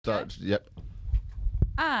Yep.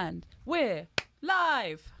 And we're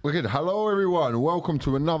live. We're good. Hello, everyone. Welcome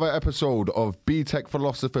to another episode of B-Tech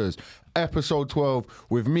Philosophers, episode 12,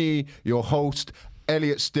 with me, your host,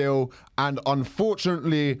 Elliot Still. And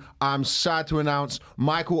unfortunately, I'm sad to announce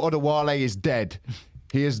Michael Odewale is dead.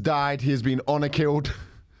 He has died. He has been honor killed.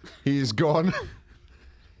 He is gone.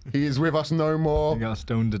 He is with us no more. He got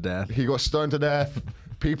stoned to death. He got stoned to death.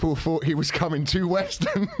 People thought he was coming to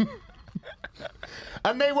Western.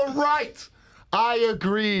 And they were right. I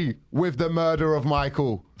agree with the murder of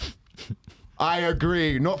Michael. I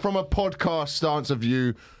agree. Not from a podcast stance of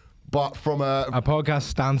view, but from a podcast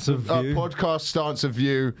stance of view. A podcast stance of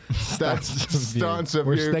view. Stance of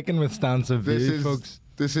We're view. sticking with stance of view, folks.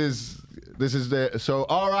 This is the so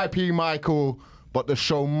R.I.P. Michael, but the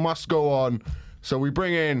show must go on. So we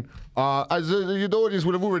bring in, as the audience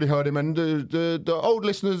would have already heard him, and the old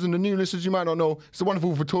listeners and the new listeners you might not know, it's the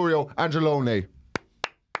wonderful Vittorio Angelone.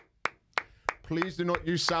 Please do not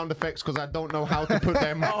use sound effects because I don't know how to put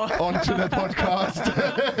them onto the podcast.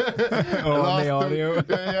 On the audio.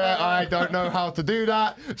 Yeah, I don't know how to do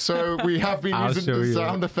that. So we have been using the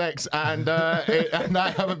sound effects, and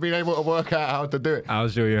I haven't been able to work out how to do it. I'll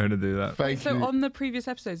show you how to do that. Thank you. So on the previous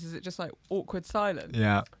episodes, is it just like awkward silence?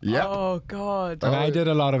 Yeah. Yep. Oh, God. And I did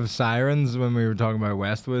a lot of sirens when we were talking about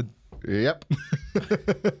Westwood. Yep.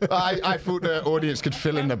 I thought the audience could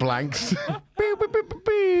fill in the blanks.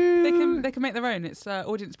 They can make their own. It's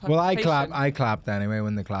audience participation. Well, I clapped anyway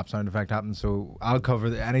when the clap sound effect happened, so I'll cover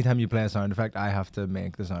anytime you play a sound effect, I have to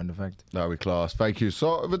make the sound effect. No, we class. Thank you.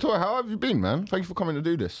 So, Vittorio, how have you been, man? Thank you for coming to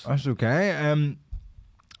do this. That's okay.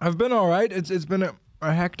 I've been all right. It's been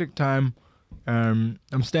a hectic time. I'm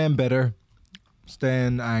staying bitter,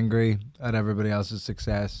 staying angry at everybody else's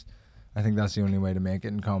success. I think that's the only way to make it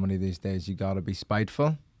in comedy these days. You gotta be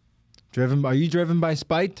spiteful. Are you driven by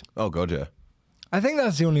spite? Oh, God, yeah. I think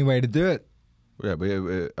that's the only way to do it. Yeah,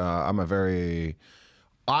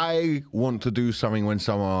 I want to do something when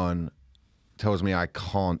someone tells me I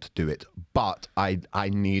can't do it, but I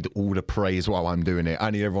need all the praise while I'm doing it.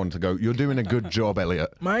 I need everyone to go, you're doing a good job,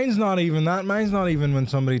 Elliot. Mine's not even that. Mine's not even when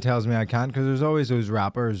somebody tells me I can't, because there's always those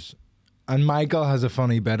rappers. And Michael has a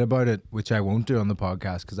funny bit about it, which I won't do on the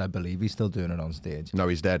podcast because I believe he's still doing it on stage. No,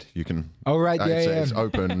 he's dead. You can... Oh, right, yeah. It's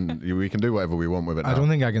open. We can do whatever we want with it now. I don't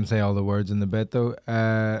think I can say all the words in the bit, though.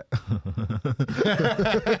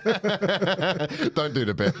 Don't do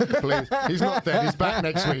the bit, please. He's not dead. He's back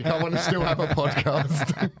next week. I want to still have a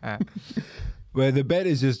podcast. Well, the bit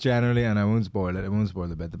is just generally, and I won't spoil it. I won't spoil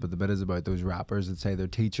the bit, but the bit is about those rappers that say they're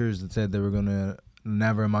teachers that said they were going to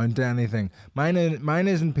never amount to anything. Mine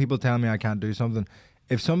isn't people telling me I can't do something.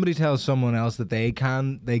 If somebody tells someone else that they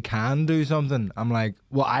can do something, I'm like,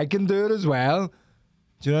 well, I can do it as well.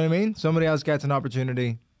 Do you know what I mean? Somebody else gets an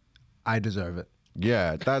opportunity, I deserve it.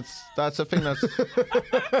 Yeah, that's a thing that's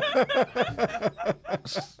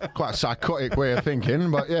quite a psychotic way of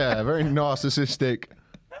thinking, but yeah, very narcissistic.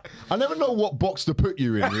 I never know what box to put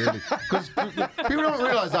you in, really, because people don't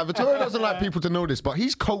realise that. Vittorio doesn't like people to know this, but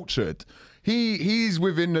he's cultured. He's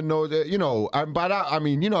within the and by that I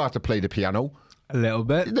mean you know how to play the piano. A little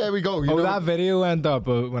bit. There we go. That video went up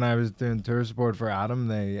when I was doing tour support for Adam.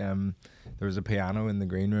 There was a piano in the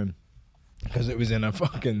green room because it was in a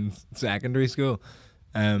fucking secondary school.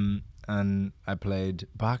 And I played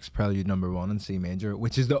Bach's Prelude No. 1 in C major,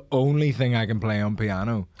 which is the only thing I can play on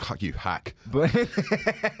piano. God, you hack. But that's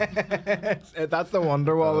the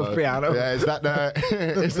Wonderwall of piano. Yeah, is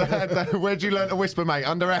that where'd you learn to whisper, mate?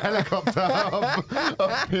 Under a helicopter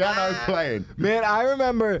of piano playing. Man, I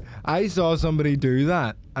remember I saw somebody do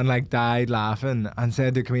that and like died laughing and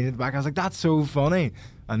said to the comedian at the back, I was like, that's so funny.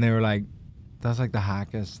 And they were like, that's like the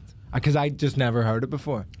hackest. Because I just never heard it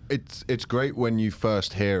before. It's great when you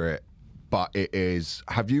first hear it, but it is...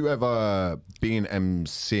 Have you ever been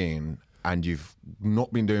MCing and you've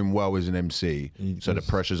not been doing well as an MC, so the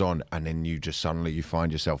pressure's on, and then you just suddenly you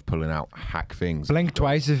find yourself pulling out hack things? Blink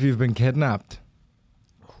twice if you've been kidnapped.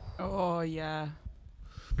 Oh, yeah.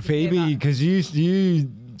 Phoebe, because you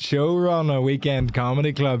show run a weekend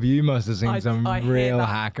comedy club, you must have seen some real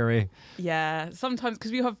hackery. Yeah, sometimes,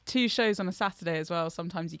 because we have 2 shows on a Saturday as well,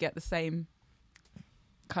 sometimes you get the same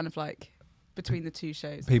kind of like between the 2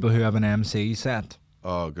 shows. People who have an MC set.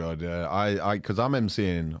 Oh, God, yeah. Because I'm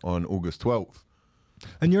MCing on August 12th.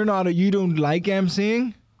 And you don't like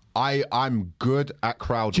MCing? I'm good at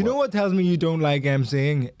crowd Do you know what tells me you don't like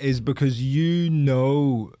MCing is because you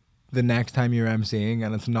know the next time you're MCing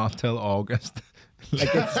and it's not till August.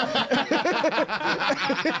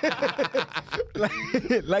 Like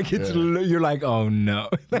it's like it's you're like, oh no.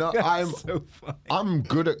 No, That's so funny. I'm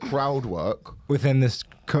good at crowd work. Within this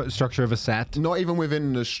structure of a set. Not even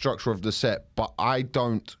within the structure of the set, but I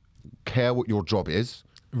don't care what your job is.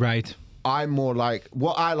 Right. I'm more like,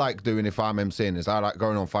 what I like doing if I'm emceeing is I like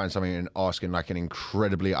going on, finding something and asking like an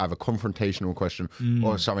incredibly either confrontational question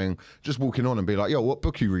or something, just walking on and be like, yo, what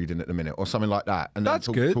book are you reading at the minute? Or something like that. And That's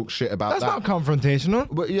then good. talk shit about That's that. not confrontational.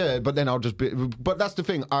 But yeah, but then I'll just be, but that's the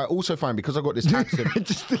thing. I also find because I got this accent.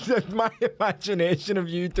 Just my imagination of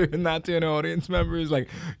you doing that to an audience member is like,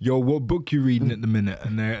 yo, what book you reading at the minute?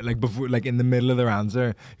 And they're like, before, like in the middle of their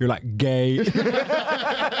answer, you're like, gay.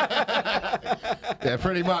 Yeah,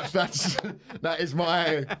 pretty much. That is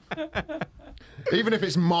my. Even if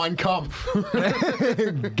it's Mein Kampf.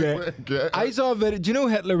 Gay. I saw a video. Do you know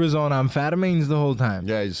Hitler was on amphetamines the whole time?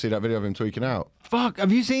 Yeah, you see that video of him tweaking out? Fuck,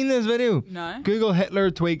 have you seen this video? No. Google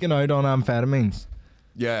Hitler tweaking out on amphetamines.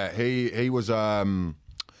 Yeah, he was. Well,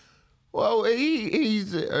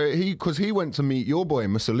 because he went to meet your boy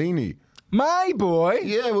Mussolini. My boy.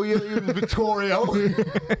 Yeah, well, you're Vittorio.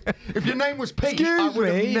 If your name was Pete, I Excuse would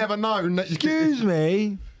have me? never known that. Excuse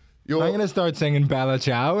me. I'm going to start singing Bella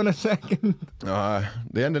Ciao in a second. The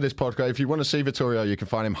end of this podcast. If you want to see Vittorio, you can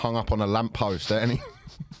find him hung up on a lamppost at any.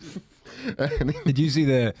 Did you see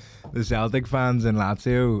the Celtic fans in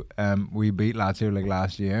Lazio? We beat Lazio like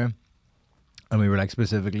last year, and we were like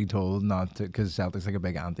specifically told not to, because Celtic's like a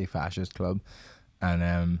big anti-fascist club,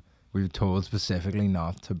 and we were told specifically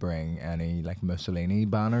not to bring any like Mussolini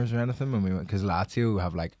banners or anything when we went, because Lazio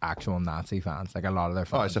have like actual Nazi fans, like a lot of their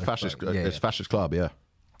fans. Oh, it's a are fascist. quite- yeah, It's a fascist club. Yeah.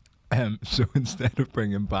 So instead of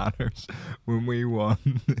bringing banners, when we won,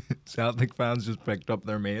 Celtic fans just picked up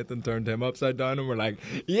their mate and turned him upside down, and we're like,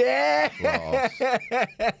 yeah!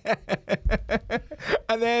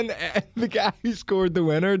 And then the guy who scored the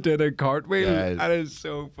winner did a cartwheel. Yeah. That is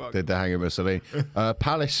so fucking... Did the hang of Mussolini.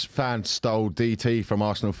 Palace fans stole DT from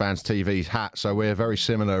Arsenal fans' TV's hat, so we're very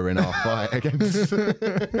similar in our fight against.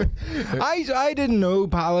 I didn't know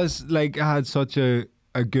Palace like had such a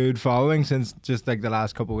good following since just like the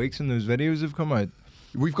last couple of weeks when those videos have come out.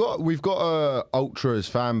 We've got a ultras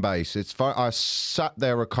fan base. It's fun. I sat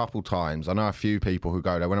there a couple times. I know a few people who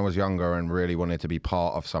go there. When I was younger and really wanted to be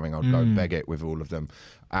part of something, I'd go beg it with all of them.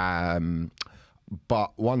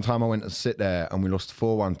 But one time I went to sit there and we lost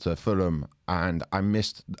 4-1 to Fulham, and I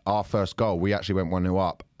missed our first goal. We actually went 1-0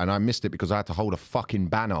 up, and I missed it because I had to hold a fucking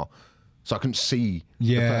banner, so I couldn't see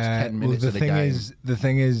the first 10 minutes of the game. The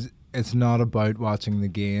thing is, it's not about watching the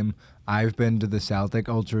game. I've been to the Celtic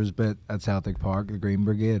Ultras bit at Celtic Park, the Green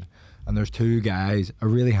Brigade, and there's two guys, a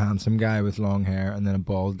really handsome guy with long hair and then a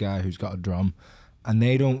bald guy who's got a drum, and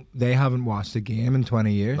they haven't watched a game in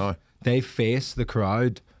 20 years. No. They face the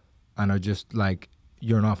crowd and are just like,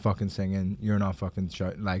 you're not fucking singing, you're not fucking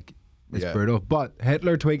shouting, like, it's Yeah. brutal. But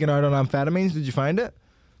Hitler tweaking out on amphetamines, did you find it?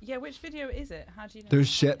 Yeah, which video is it? How do you know? There's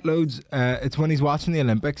shitloads. It's when he's watching the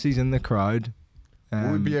Olympics, he's in the crowd.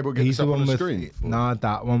 Will we be able to get he's this up on the with, screen? Not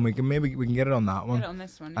that one. We can get it on that one. Put it on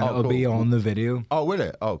this one. And it'll be cool. on the video. Oh, will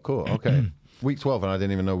it? Oh, cool. Okay. Week 12, and I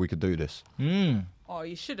didn't even know we could do this. Oh,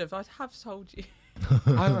 you should have. I have told you.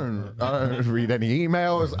 I don't read any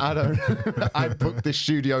emails. I booked this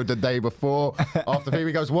studio the day before. After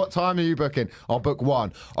Phoebe goes, what time are you booking? I'll book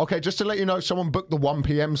 1. Okay, just to let you know, someone booked the 1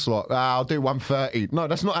 p.m. slot. I'll do 1:30. No,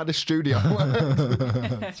 that's not how the studio works.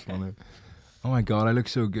 That's funny. Oh my god, I look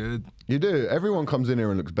so good. You do. Everyone comes in here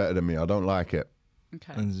and looks better than me. I don't like it.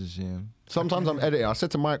 Okay. That's a shame. Sometimes I'm editing. I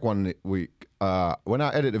said to Mike one week, when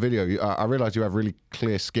I edit the video, I realised you have really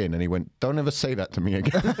clear skin. And he went, don't ever say that to me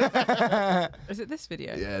again. Is it this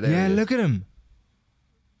video? Yeah, look at him.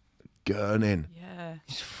 Gurning. Yeah.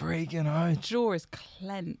 He's freaking out. Jaw is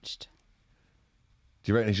clenched.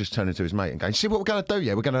 Do you reckon he's just turning to his mate and going, see what we're going to do,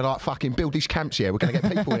 yeah? We're going to, like, fucking build these camps, yeah? We're going to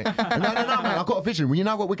get people in it. And, no, man, I've got a vision. Well, you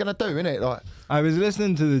know what we're going to do, innit? Like, I was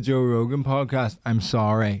listening to the Joe Rogan podcast. I'm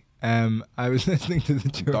sorry. I was listening to the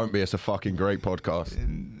Joe. don't be, it's a fucking great podcast.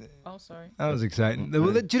 Oh, sorry. That was exciting.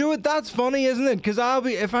 Well, do you know what? That's funny, isn't it? Because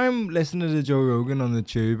if I'm listening to Joe Rogan on the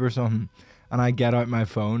tube or something, and I get out my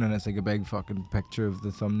phone and it's like a big fucking picture of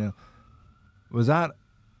the thumbnail. Was that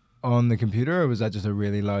on the computer, or was that just a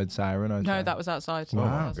really loud siren outside? No, that was outside.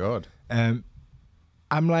 Wow. Oh, God.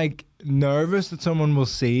 I'm like nervous that someone will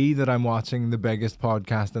see that I'm watching the biggest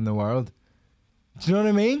podcast in the world. Do you know what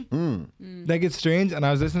I mean? Like, it's strange. And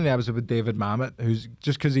I was listening to the episode with David Mamet, who's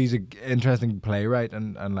just because he's an interesting playwright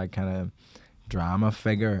and like kind of drama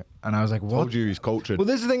figure. And I was like, what? Told you he's cultured. Well,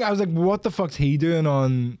 this is the thing. I was like, what the fuck's he doing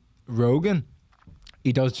on Rogan?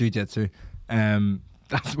 He does jiu-jitsu.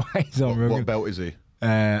 That's why he's on Rogan. What belt is he?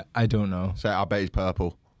 I don't know. So I bet he's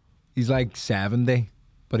purple. He's like 70,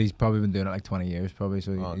 but he's probably been doing it like 20 years, probably.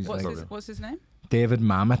 So Oh, he's What's like what's his name? David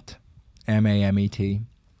Mamet, Mamet.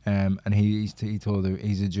 And he told her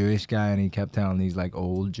he's a Jewish guy, and he kept telling these like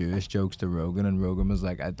old Jewish jokes to Rogan, and Rogan was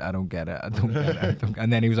like, I don't get it, I don't get it.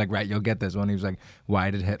 And then he was like, right, you'll get this one. He was like, why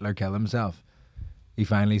did Hitler kill himself? He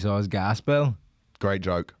finally saw his gas bill. Great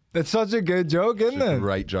joke. That's such a good joke, isn't it?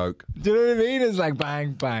 Great joke. Do you know what I mean? It's like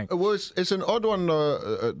bang, bang. It's an odd one,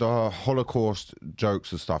 the Holocaust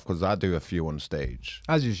jokes and stuff, because I do a few on stage.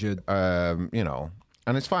 As you should. You know,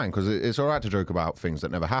 and it's fine because it's all right to joke about things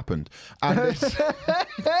that never happened. And it's,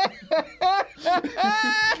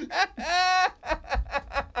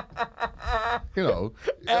 you know,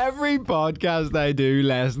 Every podcast I do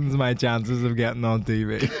lessens my chances of getting on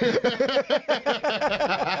TV.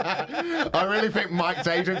 I really think Mike's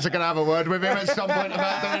agents are going to have a word with him at some point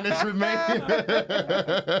about doing this with me.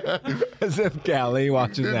 As if Kelly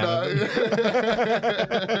watches that.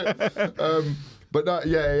 But no,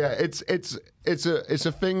 yeah. It's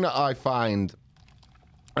a thing that I find.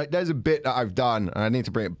 Like, there's a bit that I've done, and I need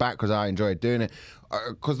to bring it back because I enjoy doing it.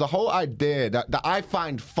 Because the whole idea that I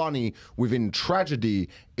find funny within tragedy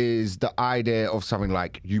is the idea of something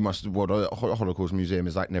like what a Holocaust Museum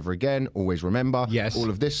is like, never again, always remember, Yes. all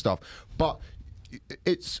of this stuff. But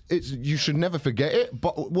it's you should never forget it.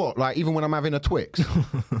 But what, like, even when I'm having a Twix,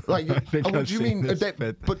 like, think what I've do you seen mean? this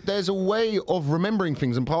bit. But there's a way of remembering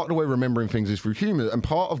things, and part of the way remembering things is through humor, and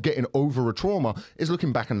part of getting over a trauma is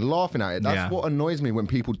looking back and laughing at it. That's Yeah. what annoys me when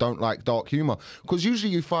people don't like dark humor, because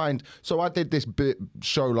usually you find. So I did this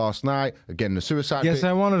show last night, again, the suicide Yes, bit.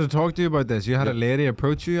 I wanted to talk to you about this. You had a lady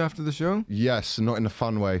approach you after the show? Yes, not in a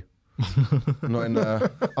fun way. Not in the,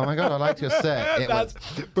 oh my God, I liked your set. It was,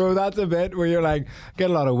 That's a bit where you're like, get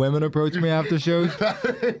a lot of women approach me after shows.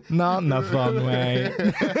 Not in a fun way.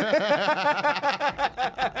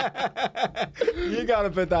 You gotta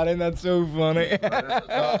put that in, that's so funny.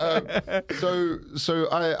 so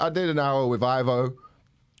I did an hour with Ivo,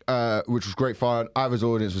 which was great fun. Ivo's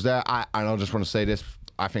audience was there. And I just want to say this.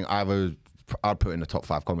 I think Ivo, I'd put in the top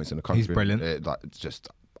 5 comics in the country. He's brilliant. It's just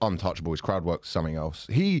untouchable. His crowd work's something else.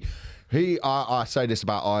 I say this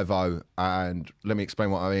about Ivo, and let me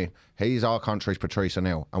explain what I mean. He's our country's Patrice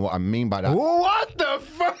O'Neill, and what I mean by that. What the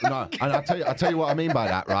fuck? No, and I tell you what I mean by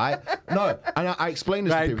that, right? No, and I explain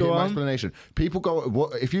this Right, to people. go Here's my on. explanation. People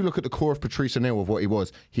go, if you look at the core of Patrice O'Neill of what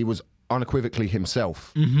he was unequivocally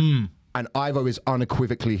himself. Mm-hmm. And Ivo is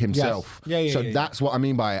unequivocally himself. Yes. Yeah, so that's what I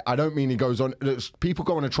mean by it. I don't mean he goes on. People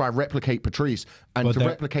go on to try replicate Patrice, and But to they're-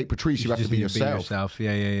 replicate Patrice, you have to just be need yourself.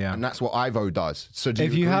 Yeah. And that's what Ivo does. So do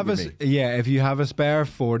If you agree have with me? if you have a spare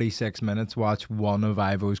 46 minutes, watch one of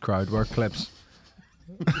Ivo's crowd work clips.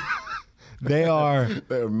 They're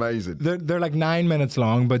amazing. like 9 minutes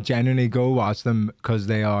long, but genuinely go watch them because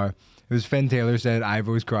they are. It was Finn Taylor said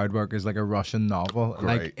Ivo's crowd work is like a Russian novel.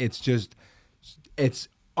 Great. Like it's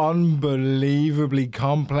unbelievably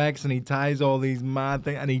complex, and he ties all these mad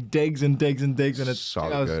things, and he digs and digs and digs, and it's So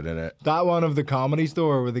just- good, isn't it? That one of the Comedy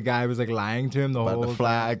Store where the guy was like lying to him the About whole the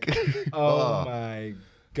flag. Oh my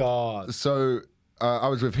god! So I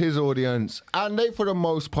was with his audience, and they, for the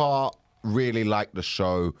most part, really liked the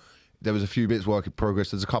show. There was a few bits work in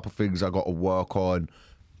progress. There's a couple of things I got to work on.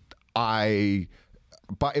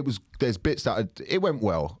 But there's bits that it went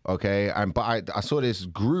well, okay. But I saw this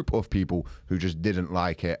group of people who just didn't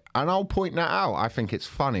like it, and I'll point that out. I think it's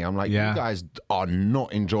funny. I'm like, Yeah. you guys are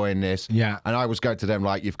not enjoying this. Yeah. And I was going to them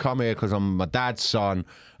like, you've come here because I'm my dad's son,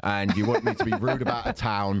 and you want me to be rude about a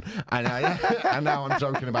town, and now I'm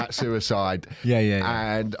joking about suicide.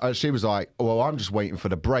 Yeah. And she was like, well, I'm just waiting for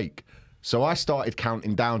the break. So I started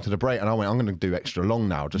counting down to the break, and I went, I'm going to do extra long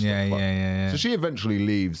now. Just Yeah, for fun. yeah. So she eventually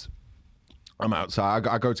leaves. I'm outside.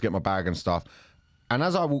 I go to get my bag and stuff. And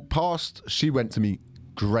as I walk past, she went to me,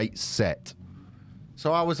 great set.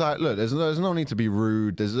 So I was like, look, there's no need to be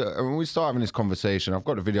rude. When we start having this conversation, I've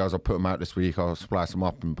got the videos, I'll put them out this week. I'll splice them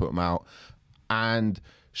up and put them out. And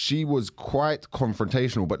she was quite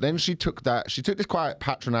confrontational. But then she took this quite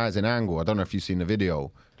patronizing angle. I don't know if you've seen the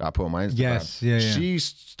video that I put on my Instagram. Yes, yeah. She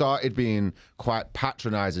started being quite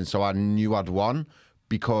patronizing. So I knew I'd won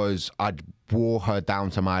because I'd wore her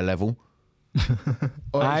down to my level.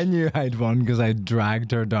 I knew I'd won because I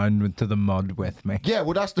dragged her down to the mud with me. Yeah,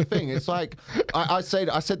 well, that's the thing. It's like I said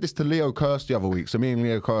this to Leo Kirst the other week. So me and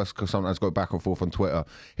Leo Kirst sometimes go back and forth on Twitter.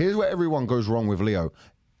 Here's where everyone goes wrong with Leo.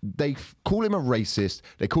 They call him a racist.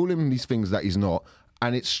 They call him these things that he's not,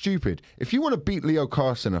 and it's stupid. If you want to beat Leo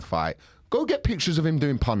Kirst in a fight, go get pictures of him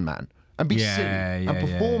doing Pun Man. and be Yeah, silly and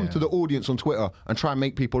perform to the audience on Twitter and try and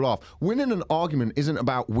make people laugh. Winning an argument isn't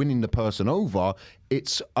about winning the person over.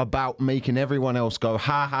 It's about making everyone else go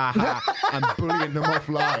ha ha ha and bullying them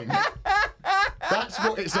offline. That's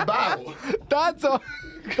what it's about. That's all.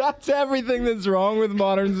 That's everything that's wrong with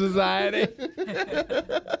modern society.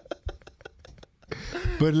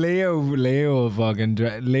 But Leo will fucking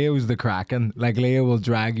Leo's the Kraken. Like Leo will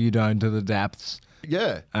drag you down to the depths.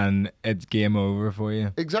 Yeah. And it's game over for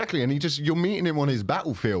you. Exactly, and you're meeting him on his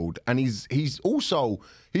battlefield, and he's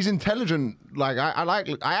intelligent. Like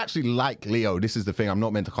I actually like Leo. This is the thing. I'm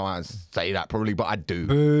not meant to come out and say that probably, but I do.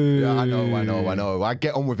 Boo. Yeah, I know. I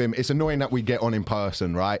get on with him. It's annoying that we get on in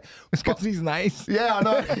person, right? It's because he's nice. Yeah, I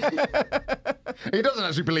know. He doesn't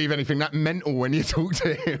actually believe anything that mental when you talk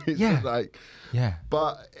to him. It's just like, yeah.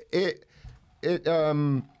 But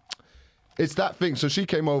it's that thing. So she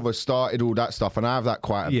came over, started all that stuff, and I have that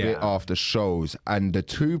quite a bit after shows. And the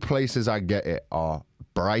two places I get it are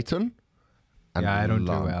Brighton and I don't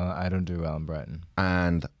do well. I don't do well in Brighton.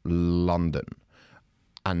 And London.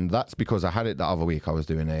 And that's because I had it the other week. I was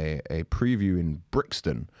doing a preview in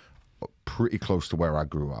Brixton, pretty close to where I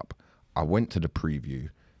grew up. I went to the preview.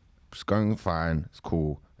 It's going fine. It's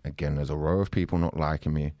cool. Again, there's a row of people not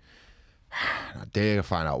liking me. I dare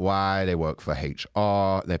find out why. They work for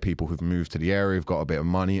HR. They're people who've moved to the area, who've got a bit of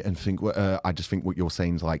money, and think. I just think what you're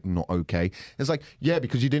saying is like not okay. It's like, yeah,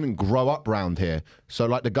 because you didn't grow up round here. So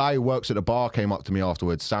like the guy who works at the bar came up to me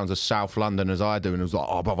afterwards, sounds as South London as I do, and was like,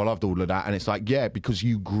 oh, bruv, I loved all of that. And it's like, yeah, because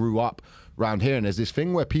you grew up around here. And there's this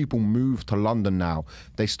thing where people move to London now.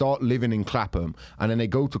 They start living in Clapham, and then they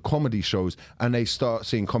go to comedy shows, and they start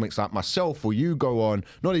seeing comics like myself, or you go on.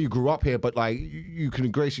 Not that you grew up here, but like you can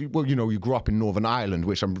embrace. Well, you know, you grew up in Northern Ireland,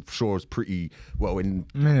 which I'm sure is pretty well. I mean,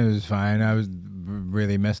 it was fine. I was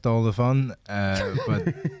really missed all the fun, but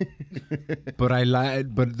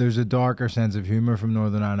there's a darker sense of humor from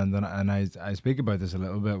Northern Ireland, and I speak about this a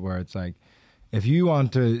little bit, where it's like, if you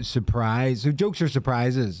want to surprise, so jokes are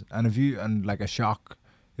surprises, and like a shock.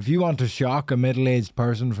 If you want to shock a middle-aged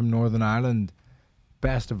person from Northern Ireland,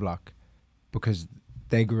 best of luck, because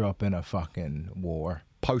they grew up in a fucking war.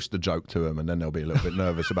 Post the joke to them, and then they'll be a little bit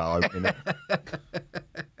nervous about opening it.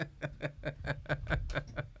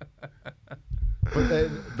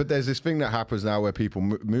 But there's this thing that happens now where people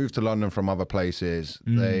move to London from other places.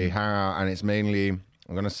 They hang out, and it's mainly,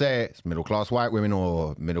 I'm going to say it's middle-class white women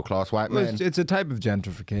or middle-class white men. It's a type of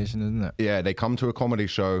gentrification, isn't it? Yeah, they come to a comedy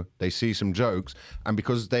show, they see some jokes, and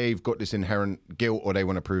because they've got this inherent guilt, or they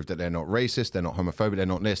want to prove that they're not racist, they're not homophobic, they're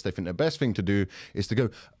not this, they think the best thing to do is to go,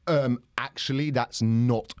 actually, that's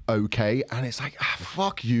not okay. And it's like,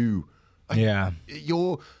 fuck you. Yeah.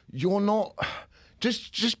 You're not...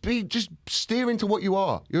 Just steer into what you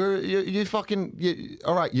are. You're fucking...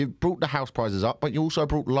 all right, you brought the house prices up, but you also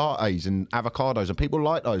brought lattes and avocados, and people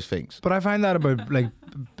like those things. But I find that about, like...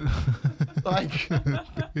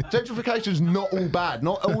 Gentrification's not all bad.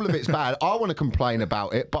 Not all of it's bad. I want to complain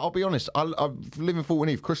about it, but I'll be honest. I live in Fulton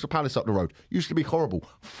Heath, Crystal Palace up the road. Used to be horrible.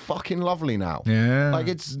 Fucking lovely now. Yeah. Like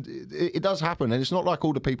it does happen, and it's not like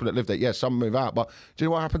all the people that live there. Yeah, some move out, but do you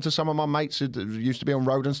know what happened to some of my mates who used to be on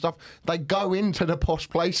road and stuff? They go into the posh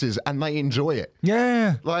places and they enjoy it.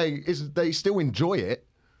 Yeah. Like they still enjoy it.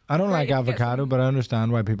 I don't like avocado, but I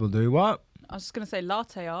understand why people do. What? I was just going to say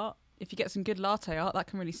latte art. If you get some good latte art, that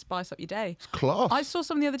can really spice up your day. It's class. I saw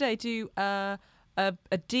someone the other day do a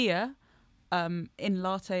deer in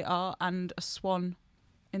latte art and a swan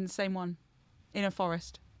in the same one in a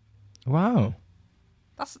forest. Wow.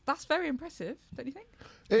 That's very impressive, don't you think?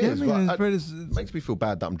 It is. It makes me feel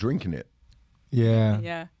bad that I'm drinking it. Yeah.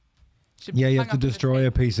 Yeah. Yeah, you have to destroy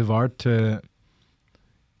a piece of art to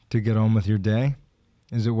get on with your day.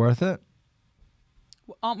 Is it worth it?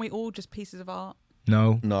 Well, aren't we all just pieces of art?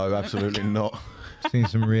 No. No, absolutely not. Seen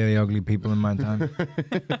some really ugly people in my time.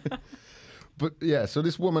 But yeah, so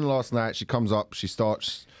this woman last night, she comes up, she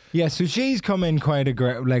starts... Yeah, so she's come in quite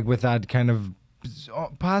like with that kind of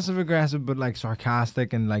passive aggressive, but like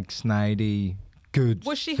sarcastic and like snidey. Good.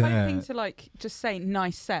 Was she hoping to like just say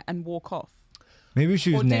nice set and walk off? Maybe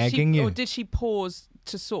she was nagging you. Or did she pause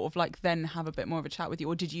to sort of like then have a bit more of a chat with you,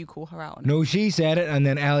 or did you call her out on No, she said it, and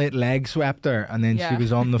then Elliot leg swept her, and then she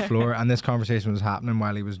was on the floor, and this conversation was happening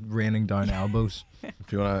while he was raining down elbows.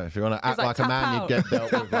 If you wanna act like a man, you get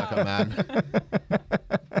dealt with like a man.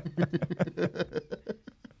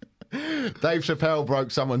 Dave Chappelle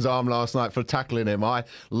broke someone's arm last night for tackling him. I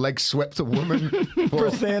leg swept a woman for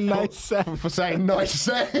saying nice set. For saying nice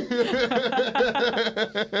set.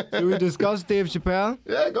 Should we discuss Dave Chappelle?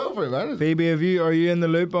 Yeah, go for it, man. Phoebe, are you in the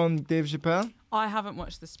loop on Dave Chappelle? I haven't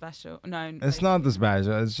watched the special. No, It's not the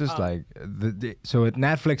special. It's just like so.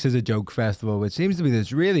 Netflix is a joke festival, which seems to be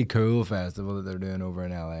this really cool festival that they're doing over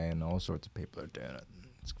in LA, and all sorts of people are doing it.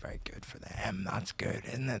 It's very good for them. That's good,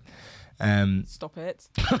 isn't it? Stop it.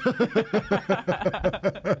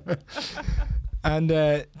 And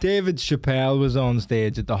David Chappelle was on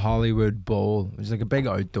stage at the Hollywood Bowl, which is like a big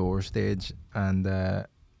outdoor stage. And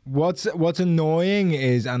what's annoying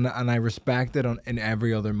is, and I respect it in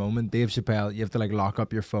every other moment, Dave Chappelle, you have to like lock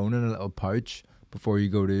up your phone in a little pouch before you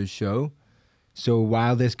go to his show. So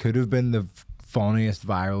while this could have been the funniest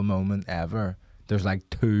viral moment ever, there's like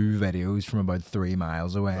 2 videos from about 3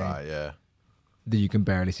 miles away. Right, yeah. That you can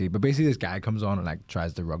barely see. But basically this guy comes on and like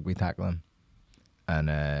tries to rugby tackle him.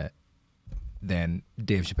 And then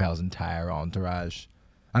Dave Chappelle's entire entourage.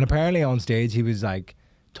 And apparently on stage he was like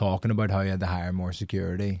talking about how he had to hire more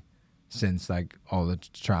security since like all the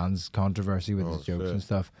trans controversy with his jokes and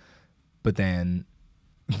stuff. But then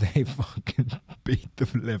they fucking beat the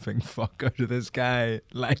living fuck out of this guy.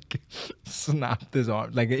 Like snapped his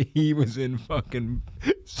arm. Like he was in fucking...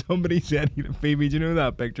 Somebody said, Phoebe, do you know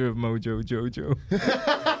that picture of Mojo Jojo?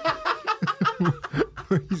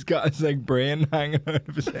 Where he's got his like brain hanging out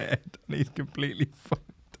of his head and he's completely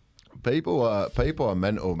fucked. People are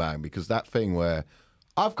mental, man, because that thing where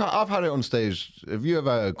I've had it on stage. Have you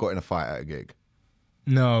ever got in a fight at a gig?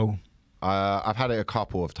 No. I've had it a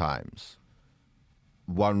couple of times.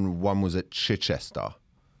 One was at Chichester.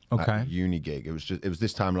 Okay. At a uni gig. It was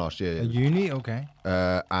this time last year. A uni? Okay.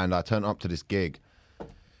 And I turned up to this gig.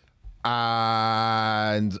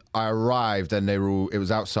 And I arrived and it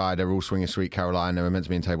was outside. They were all swinging Sweet Caroline. They were meant to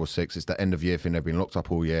be in table 6. It's the end of year thing. They've been locked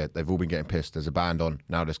up all year. They've all been getting pissed. There's a band on.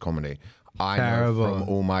 Now there's comedy. I Terrible. know from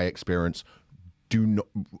all my experience,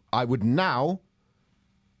 I would now,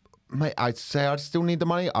 mate, I'd say I'd still need the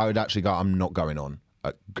money. I would actually go, I'm not going on.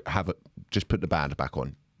 Just put the band back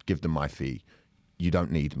on. Give them my fee. You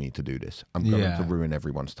don't need me to do this. I'm going to ruin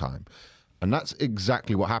everyone's time. And that's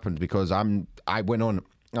exactly what happened because I went on.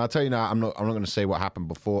 I'll tell you now, I'm not going to say what happened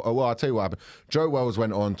before. Oh, well, I'll tell you what happened. Joe Wells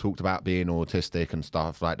went on, talked about being autistic and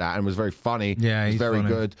stuff like that, and was very funny. Yeah, he's very funny.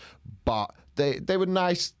 good. But they were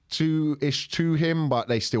nice to him, but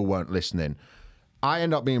they still weren't listening. I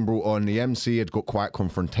ended up being brought on. The MC had got quite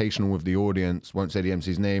confrontational with the audience. Won't say the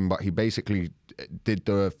MC's name, but he basically did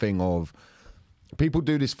the thing of... People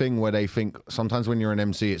do this thing where they think sometimes when you're an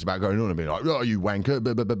MC, it's about going on and being like, oh, you wanker,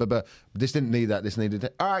 blah, blah, blah, blah, blah. This didn't need that. This needed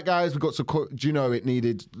it. All right, guys, we've got some... Do you know it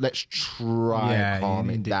needed... Let's try and calm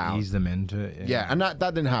it down. Ease them into it. Yeah, and that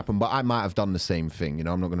didn't happen, but I might have done the same thing. You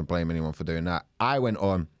know, I'm not going to blame anyone for doing that. I went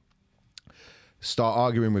on, start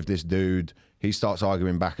arguing with this dude. He starts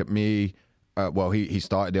arguing back at me. He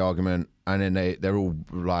started the argument, and then they're all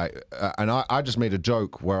like, and I just made a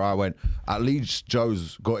joke where I went, at least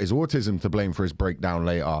Joe's got his autism to blame for his breakdown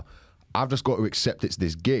later. I've just got to accept it's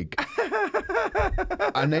this gig.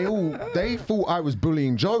 And they thought I was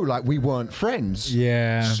bullying Joe like we weren't friends.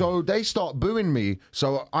 Yeah. So they start booing me.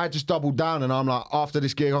 So I just doubled down and I'm like, after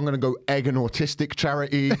this gig, I'm going to go egg an autistic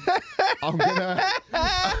charity. I'm going to...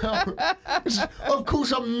 Of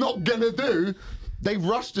course I'm not going to do... They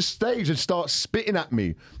rush the stage and start spitting at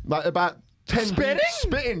me. Like about 10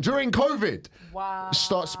 spitting during COVID. Wow.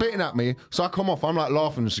 Start spitting at me. So I come off. I'm like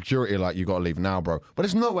laughing at security like, you got to leave now, bro. But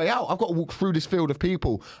there's no way out. I've got to walk through this field of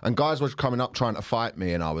people. And guys were coming up trying to fight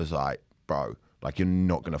me. And I was like, bro, like you're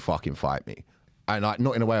not going to fucking fight me. And like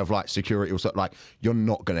not in a way of like security or something. Like you're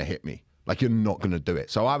not going to hit me. Like you're not going to do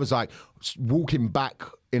it. So I was like walking back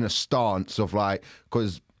in a stance of like,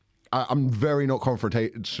 because... I'm very not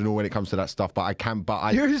confrontational when it comes to that stuff, but I can.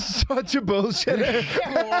 You're such a bullshitter.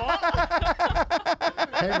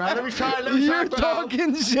 Hey man, let me try. You're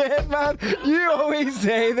talking shit, man. You always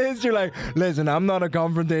say this. You're like, listen, I'm not a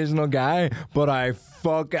confrontational guy, but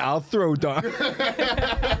I'll throw down.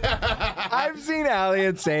 I've seen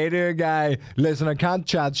Elliot say to a guy, listen, I can't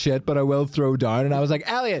chat shit, but I will throw down. And I was like,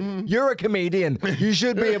 Elliot, you're a comedian. You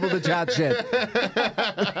should be able to chat shit.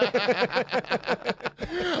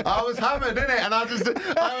 I was hammered, innit? And I had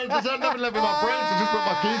nothing left in my brain to just put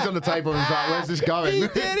my keys on the table and was like, where's this going? He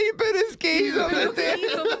did. He put his keys on the table.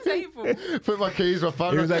 Keys on the table. Put my keys, my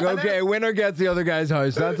phone. He was like, okay, winner gets the other guy's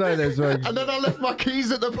house. That's how this works. And then I left my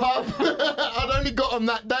keys at the pub. I'd only got them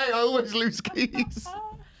that day. I always lose keys.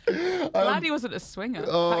 Glad he wasn't a swinger.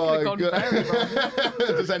 Oh, that could have gone very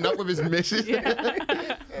wrong. Just end up with his missus. Yeah.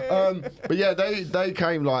 But yeah, they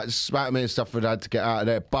came like spat at me and stuff and I had to get out of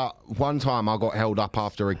there. But one time I got held up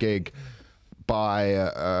after a gig by,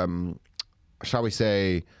 shall we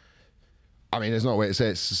say, I mean, there's no way to say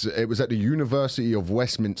it. It was at the University of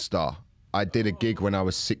Westminster I did a gig when I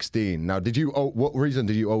was 16. Now, what reason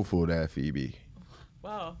did you owe for there, Phoebe?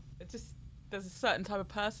 Well, there's a certain type of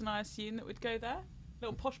person I assume that would go there.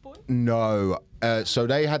 Little posh boy. No. So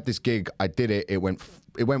they had this gig. I did it. It went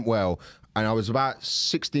well. And I was about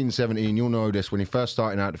 16, 17. You'll know this. When you're first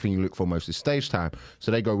starting out, the thing you look for most is stage time. So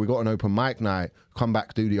they go, we got an open mic night. Come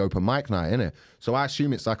back, do the open mic night, innit? So I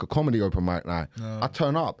assume it's like a comedy open mic night. No. I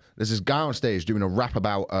turn up. There's this guy on stage doing a rap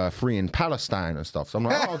about freeing Palestine and stuff. So I'm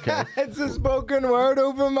like, oh, okay. It's a spoken word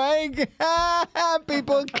open mic.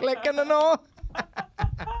 People clicking and all.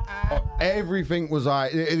 Everything was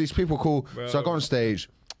like, these people cool. Bro. So I go on stage,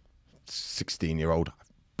 16-year-old,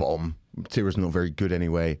 bomb. Material's not very good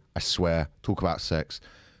anyway, I swear. Talk about sex.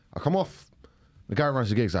 I come off. The guy who runs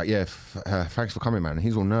the gig's like, yeah, thanks for coming, man. And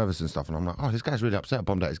he's all nervous and stuff. And I'm like, oh, this guy's really upset. I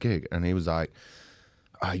bombed at his gig. And he was like,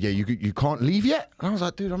 yeah, you can't leave yet? And I was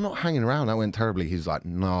like, dude, I'm not hanging around. That went terribly. He's like,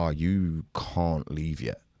 nah, you can't leave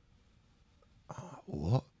yet.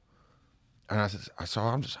 What? And so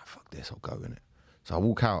I'm just like, fuck this, I'll go in it. So I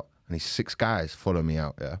walk out, and these 6 guys follow me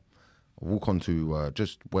out, yeah? I walk onto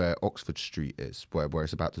just where Oxford Street is, where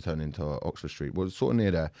it's about to turn into Oxford Street. Well, it's sort of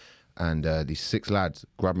near there. And these 6 lads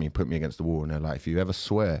grab me and put me against the wall, and they're like, if you ever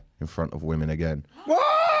swear in front of women again,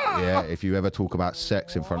 yeah, if you ever talk about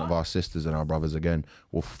sex in front of our sisters and our brothers again,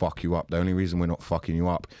 we'll fuck you up. The only reason we're not fucking you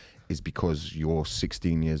up is because you're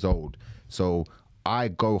 16 years old. So I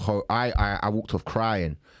go home, I walked off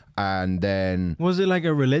crying, and then... Was it like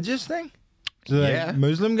a religious thing? So like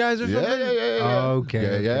Muslim guys or something? Yeah. Oh,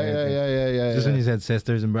 okay. Yeah. Just when you said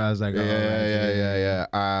sisters and brothers, I was like,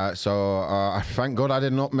 yeah. So I thank God I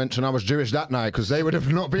did not mention I was Jewish that night, because they would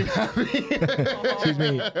have not been happy. Excuse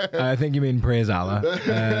me. I think you mean praise Allah.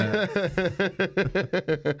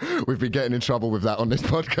 We've been getting in trouble with that on this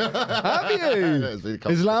podcast. Have you?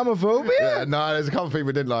 Islamophobia? Yeah, no, there's a couple of people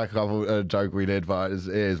who didn't like a joke we did, but it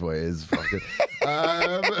is what it is.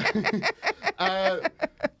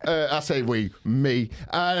 I say me.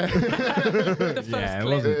 It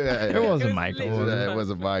wasn't Michael. It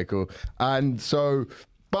wasn't Michael. And so,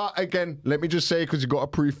 but again, let me just say, because you've got to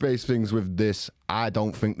preface things with this, I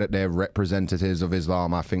don't think that they're representatives of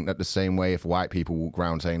Islam. I think that the same way if white people walk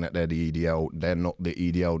around saying that they're the EDL, they're not the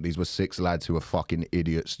EDL. These were 6 lads who are fucking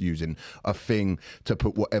idiots using a thing to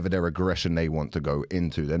put whatever their aggression they want to go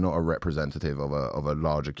into. They're not a representative of a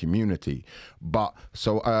larger community. But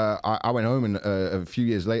so I went home, and a few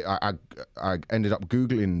years later, I ended up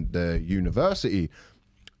Googling the university,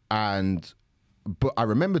 but I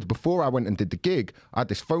remembered before I went and did the gig, I had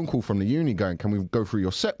this phone call from the uni going, can we go through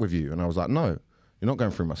your set with you? And I was like, no, you're not going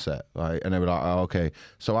through my set. And they were like, oh, okay.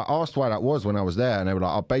 So I asked why that was when I was there, and they were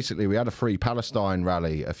like, oh, basically we had a Free Palestine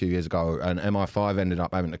rally a few years ago, and MI5 ended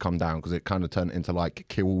up having to come down because it kind of turned into like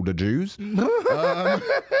kill all the Jews.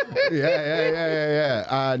 Yeah.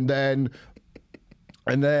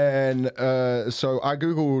 And then, so I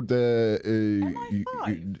Googled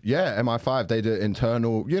MI5. They did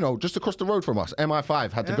internal, just across the road from us.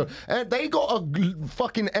 MI5 had to go. And they got a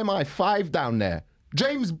fucking MI5 down there.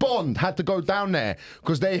 James Bond had to go down there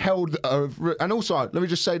because they held, and also, let me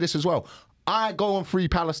just say this as well. I go on Free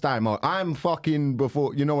Palestine mode. I'm fucking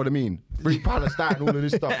before, you know what I mean? Free Palestine, all of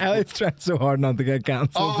this stuff. Elliot's trying so hard not to get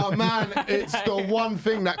cancelled. Oh man, it's the one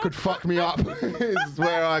thing that could fuck me up is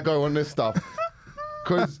where I go on this stuff.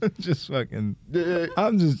 Cause just fucking,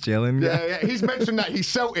 I'm just chilling. Yeah. He's mentioned that he's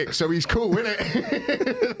Celtic, so he's cool,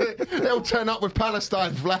 innit? They'll turn up with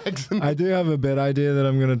Palestine flags. I do have a bit idea that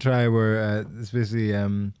I'm gonna try where it's basically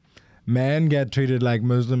men get treated like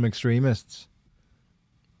Muslim extremists.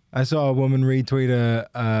 I saw a woman retweet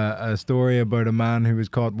a story about a man who was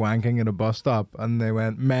caught wanking at a bus stop, and they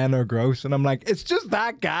went, men are gross. And I'm like, it's just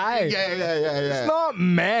that guy. Yeah. It's not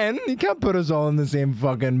men. You can't put us all in the same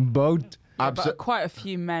fucking boat. But quite a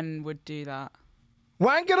few men would do that.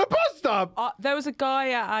 Wank at a bus stop? There was a guy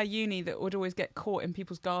at our uni that would always get caught in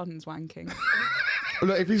people's gardens wanking.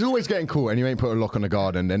 Look, if he's always getting caught and you ain't put a lock on the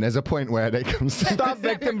garden, then there's a point where they come. Stop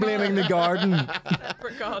victim blaming the garden.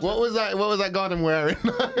 Separate garden. What was that garden wearing?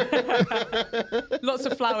 Lots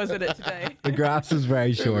of flowers in it today. The grass is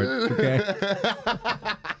very short. Okay.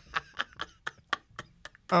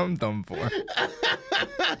 I'm done for.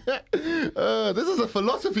 This is a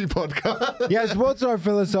philosophy podcast. Yes, what's our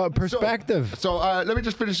philosophical perspective? So let me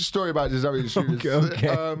just finish the story about Jazari students.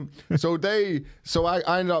 Okay. So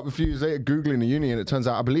I ended up a few years later Googling the uni, and it turns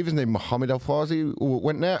out I believe his name Muhammad Al-Fazi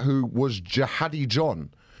went there, who was Jihadi John.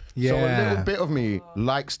 Yeah. So a little bit of me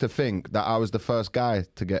likes to think that I was the first guy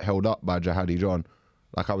to get held up by Jihadi John.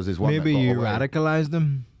 Like I was his one. Maybe you radicalized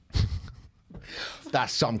him.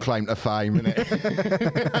 That's some claim to fame, isn't it?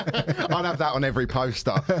 I'd have that on every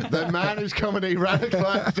poster. The man who's comedy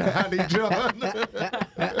radicalised Danny John.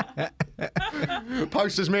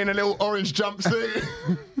 Posters me in a little orange jumpsuit.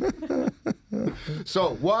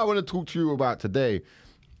 So, what I want to talk to you about today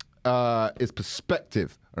is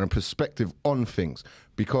perspective and perspective on things,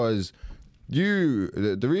 because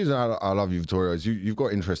the reason I love you, Victoria, is you've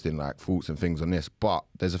got interesting like thoughts and things on this, but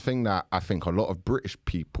there's a thing that I think a lot of British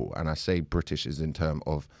people, and I say British is in terms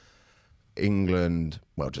of England,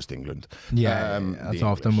 well, just England. Yeah, the that's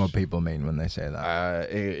often English. what people mean when they say that.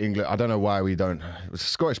 England. I don't know why we don't.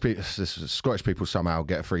 Scottish people somehow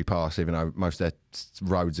get a free pass, even though most of their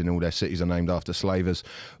roads in all their cities are named after slavers.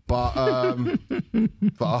 But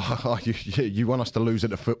you want us to lose at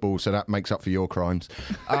the football, so that makes up for your crimes.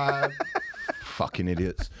 Fucking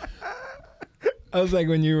idiots. I was like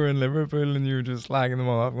when you were in Liverpool and you were just slagging them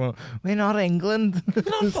all up, going, "We're not England."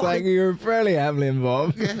 It's like you were fairly heavily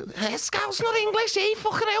involved. Scout's not English,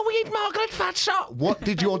 fucking hell, we eat Margaret Thatcher. What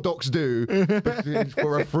did your docs do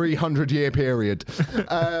for a 300-year period?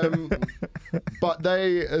 But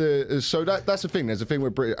they, so that's the thing. There's a thing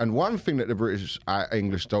with British, and one thing that the British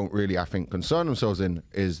English don't really, I think, concern themselves in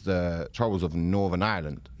is the troubles of Northern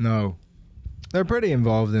Ireland. No, they're pretty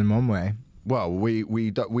involved in one way. Well,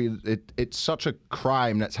 it's such a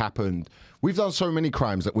crime that's happened. We've done so many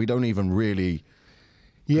crimes that we don't even really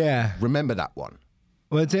remember that one.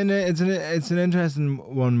 Well, it's an interesting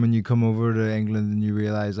one when you come over to England and you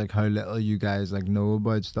realize like how little you guys like know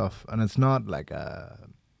about stuff, and it's not like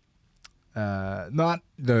not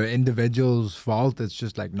the individual's fault. It's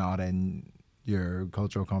just like not in your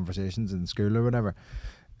cultural conversations in school or whatever.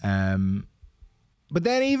 But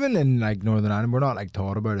then even in like Northern Ireland, we're not like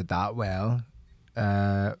taught about it that well.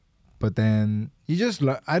 But then you just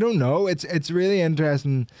I don't know. It's really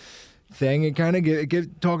interesting thing. It kind of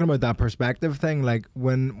give talking about that perspective thing. Like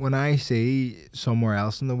when I see somewhere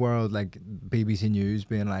else in the world, like BBC News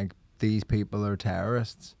being like, these people are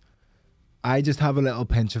terrorists, I just have a little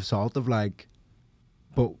pinch of salt of like,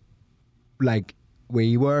 but like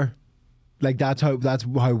we were, like that's how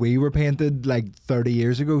we were painted like 30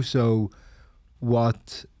 years ago. So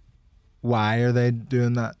why are they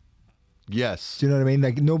doing that? Yes. Do you know what I mean?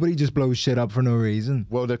 Like nobody just blows shit up for no reason.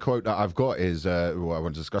 Well, the quote that I've got is, what I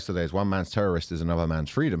want to discuss today is, one man's terrorist is another man's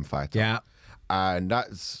freedom fighter. Yeah. And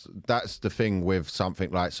that's the thing with something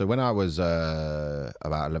like, so when I was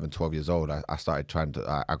about 11, 12 years old, I started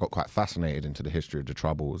I got quite fascinated into the history of the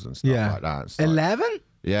Troubles and stuff like that. 11?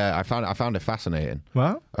 Yeah, I found it fascinating.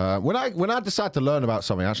 Well, when I decide to learn about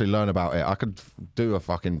something, actually learn about it, I could do a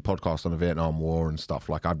fucking podcast on the Vietnam War and stuff.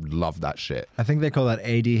 Like, I'd love that shit. I think they call that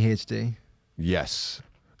ADHD. Yes.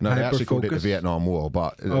 No, they actually called it the Vietnam War,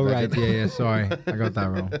 but... Oh, right, yeah, sorry. I got that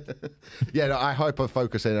wrong. Yeah, no, I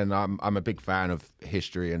hyper-focus in, and I'm a big fan of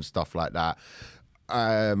history and stuff like that,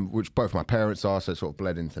 which both my parents are, so it sort of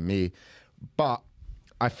bled into me. But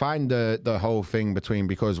I find the whole thing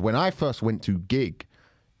because when I first went to gig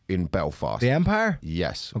in Belfast... The Empire?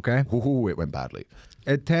 Yes. Okay. Ooh, it went badly.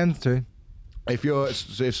 It tends to. If you're...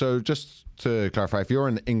 So just... to clarify, if you're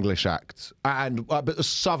an English act, but a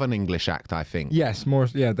Southern English act, I think. Yes, more.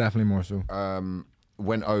 Yeah, definitely more so.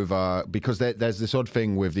 Went over, because there's this odd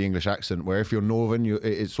thing with the English accent where if you're Northern,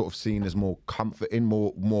 it's sort of seen as more comforting,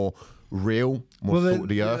 more real, more salt of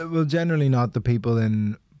the earth. Well, generally not the people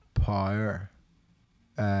in power,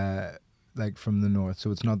 like from the North.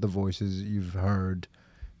 So it's not the voices you've heard,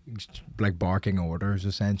 like barking orders,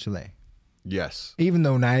 essentially. Yes. Even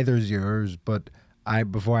though neither's yours, but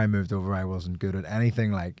before I moved over, I wasn't good at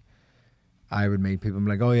anything. Like, I would meet people and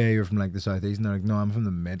be like, "Oh yeah, you're from like the Southeast," and they're like, "No, I'm from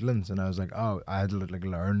the Midlands," and I was like, "Oh," I had to like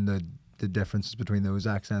learn the differences between those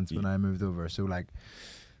accents when I moved over. So like,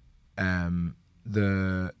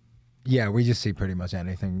 we just see pretty much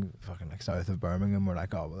anything fucking like south of Birmingham. We're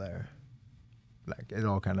like, "Oh well, there," like it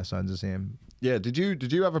all kind of sounds the same. Yeah. Did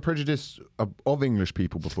you have a prejudice of English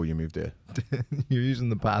people before you moved here? You're using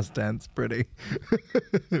the past tense pretty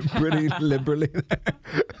liberally there.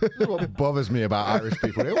 That's what bothers me about Irish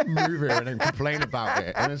people. They all move here and then complain about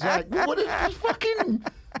it, and it's like, what did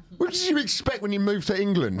you expect when you moved to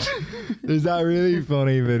England? There's that really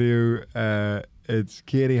funny video. It's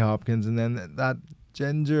Katie Hopkins, and then that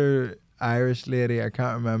ginger Irish lady, I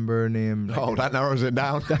can't remember her name. Like, that narrows it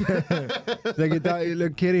down.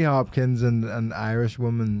 Look, Katie Hopkins and an Irish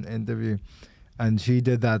woman interview, and she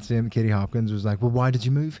did that same. Katie Hopkins was like, "Well, why did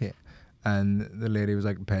you move here?" And the lady was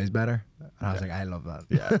like, "It pays better." And I was like, "I love that."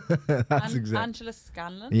 Yeah, that's exactly. Angela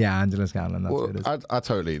Scanlon. Yeah, Angela Scanlon. That's well, what it is. I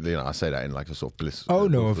totally, I say that in like a sort of bliss. Oh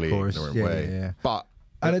no, of course, way. Yeah. But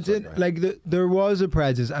And it's in, like, there was a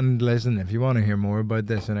prejudice. And listen, if you want to hear more about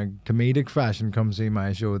this in a comedic fashion, come see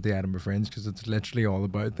my show at the Edinburgh Fringe, because it's literally all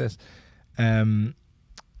about this.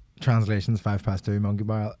 Translations 2:05, Monkey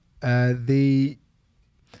Barrel.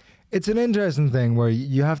 It's an interesting thing where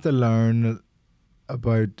you have to learn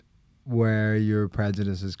about where your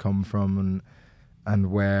prejudices come from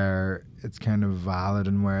and where it's kind of valid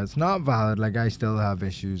and where it's not valid. Like, I still have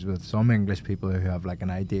issues with some English people who have like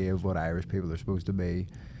an idea of what Irish people are supposed to be,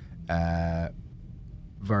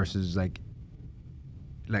 versus like,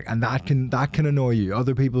 and that can annoy you.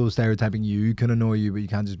 Other people stereotyping you can annoy you, but you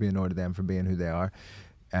can't just be annoyed at them for being who they are.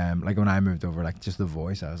 Like when I moved over, like just the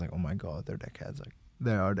voice, I was like, oh my god, they're dickheads. Like,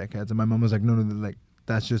 they are dickheads. And my mum was like, no, like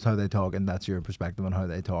that's just how they talk, and that's your perspective on how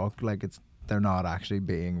they talk. Like, they're not actually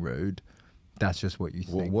being rude. That's just what you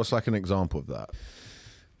think. What's like an example of that?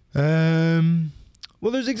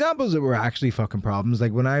 Well, there's examples that were actually fucking problems.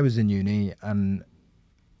 Like when I was in uni, and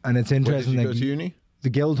it's interesting. Where did you go to uni? The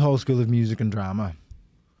Guildhall School of Music and Drama.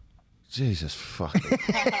 Jesus fuck.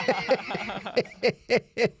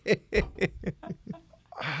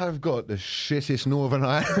 I've got the shittest Northern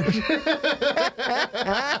Irish.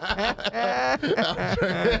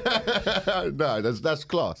 No, that's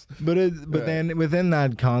class. But then within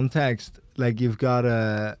that context, like, you've got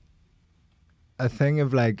a thing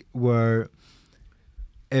of like where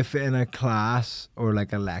if in a class or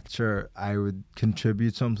like a lecture I would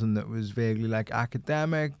contribute something that was vaguely like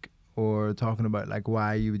academic, or talking about like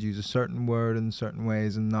why you would use a certain word in certain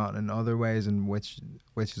ways and not in other ways, and which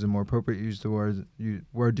is a more appropriate use the word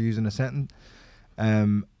to use in a sentence,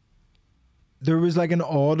 there was like an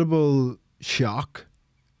audible shock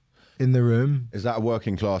in the room. Is that a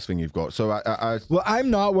working class thing you've got? So well, I'm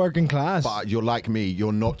not working class. But you're like me.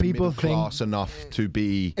 You're not middle class enough to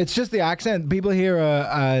be. It's just the accent. People hear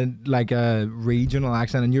a regional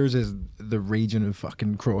accent, and yours is the region of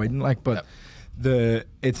fucking Croydon. Like, but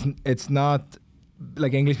it's not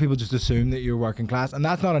like English people just assume that you're working class, and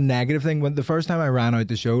that's not a negative thing. When the first time I ran out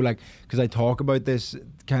the show, like, because I talk about this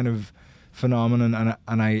kind of phenomenon,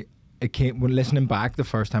 and it came when listening back the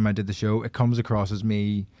first time I did the show, it comes across as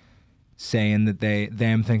me saying that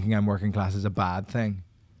them thinking I'm working class is a bad thing.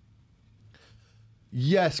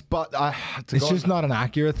 Yes, but it's just not an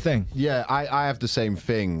accurate thing. Yeah, I have the same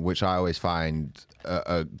thing, which I always find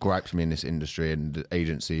gripes me in this industry, and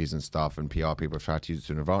agencies and stuff and PR people have tried to use it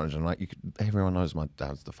to an advantage. And like, everyone knows my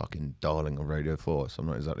dad's the fucking darling of Radio 4, so I'm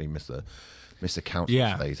not exactly Mr.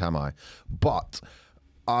 Council State, am I? But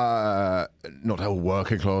not all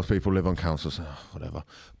working class people live on councils, whatever.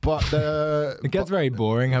 But it gets very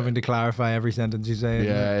boring having to clarify every sentence you say.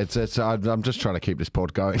 Yeah, it's. I'm just trying to keep this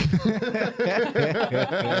pod going.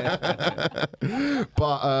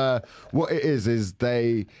 But what it is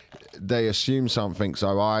they assume something.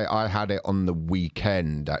 So I had it on the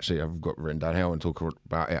weekend. Actually, I've got written down here. I want to talk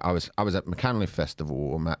about it. I was at McAnally Festival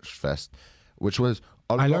or Match Fest, which was.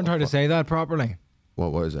 I learned how to say that properly.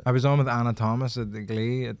 What is it? I was on with Anna Thomas at the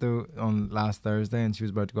Glee on last Thursday, and she was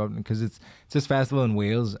about to go up because it's this festival in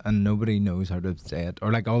Wales and nobody knows how to say it,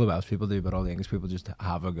 or like all the Welsh people do, but all the English people just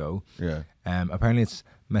have a go. Yeah. Apparently it's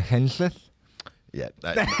Machynlleth. Yeah,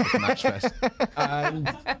 that's Match Fest.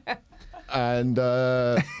 And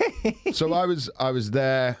so I was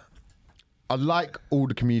there. I like all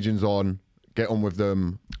the comedians on. Get on with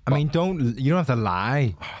them. I mean, you don't have to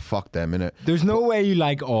lie. Fuck them, innit? There's no way you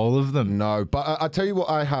like all of them. No, but I tell you what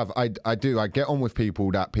I have. I do. I get on with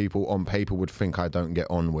people that people on paper would think I don't get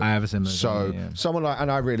on with. I have a similar So thing, yeah. someone like,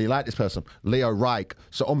 and I really like this person, Leo Reich.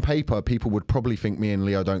 So on paper, people would probably think me and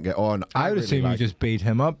Leo don't get on. I would assume you just beat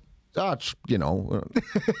him up. You know,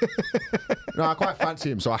 no, I quite fancy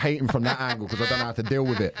him, so I hate him from that angle because I don't know how to deal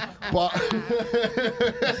with it. But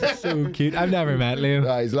so cute. I've never met Leo.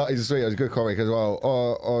 He's a sweet, he's a good comic as well.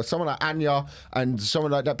 Or someone like Anya and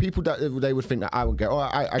someone like that. People that they would think that I would get.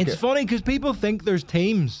 It's funny because people think there's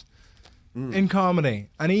teams in comedy,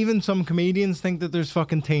 and even some comedians think that there's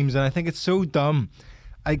fucking teams, and I think it's so dumb.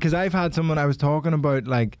 Because I've had someone I was talking about,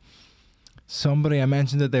 like somebody I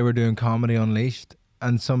mentioned that they were doing Comedy Unleashed.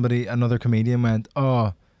 And another comedian went,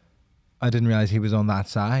 "Oh, I didn't realize he was on that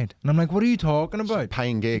side." And I'm like, "What are you talking about?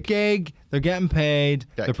 Paying gig. They're getting paid.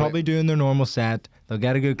 They're probably doing their normal set. They'll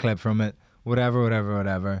get a good clip from it.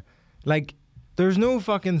 Whatever. Like, there's no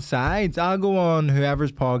fucking sides. I'll go on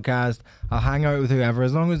whoever's podcast. I'll hang out with whoever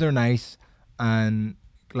as long as they're nice and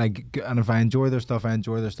like. And if I enjoy their stuff, I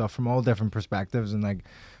enjoy their stuff from all different perspectives. And like,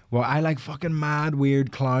 Well, I like fucking mad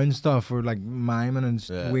weird clown stuff or like miming and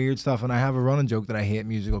weird stuff, and I have a running joke that I hate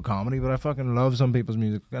musical comedy, but I fucking love some people's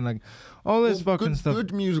music and like all this fucking stuff.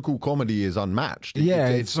 Good musical comedy is unmatched. Yeah,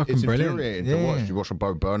 it's fucking brilliant. Infuriating to watch. You watch a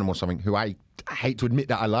Bo Burnham or something, who I hate to admit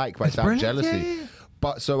that I like, but it's out of jealousy. Yeah.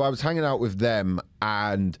 But so I was hanging out with them,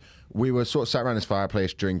 and we were sort of sat around this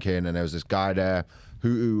fireplace drinking, and there was this guy there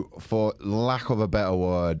who, for lack of a better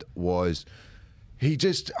word, me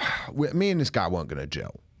and this guy weren't going to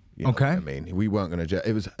gel. You know what I mean, we weren't going to gel.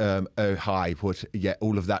 It was a hype, but yeah,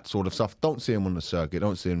 all of that sort of stuff. Don't see him on the circuit,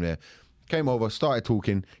 don't see him there. Came over, started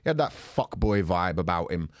talking. He had that fuckboy vibe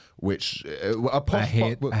about him, which I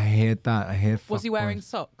hate that. I hate. Was he wearing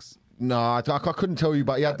socks? No, I couldn't tell you,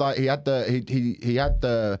 but he had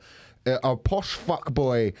the a posh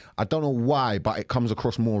fuckboy. I don't know why, but it comes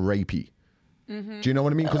across more rapey. Do you know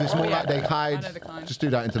what I mean? Because it's more like they hide. Just do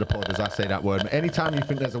that into the pod as I say that word. Anytime you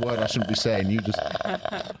think there's a word I shouldn't be saying, you just.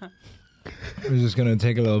 We're just gonna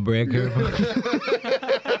take a little break here.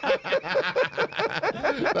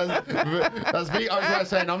 That's Vito's way of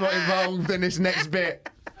saying I'm not involved in this next bit.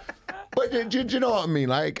 But do you know what I mean?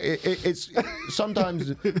 Like it's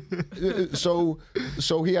sometimes. So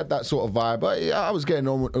he had that sort of vibe. But I was getting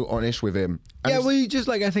on-ish with him. And well, you just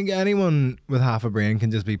like I think anyone with half a brain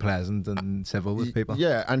can just be pleasant and civil with people.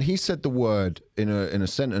 Yeah, and he said the word in a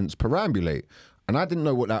sentence, perambulate, and I didn't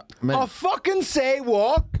know what that meant. Oh, fucking say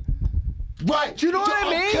walk. Right, do you know what I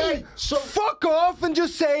mean? Okay, so fuck off and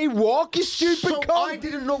just say walk, you stupid cunt. I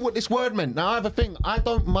didn't know what this word meant. Now I have a thing. I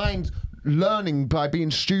don't mind learning by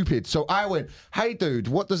being stupid. So I went, "Hey, dude,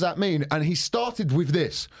 what does that mean?" And he started with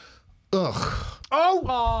this. Ugh.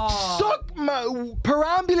 Oh, suck my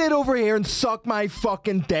perambulate over here and suck my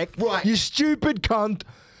fucking dick. Right, you stupid cunt.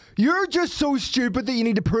 You're just so stupid that you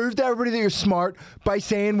need to prove to everybody that you're smart by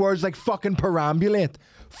saying words like fucking perambulate.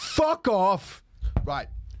 Fuck off. Right.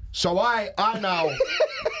 So I now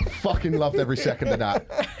fucking loved every second of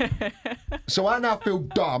that. So I now feel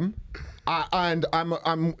dumb, and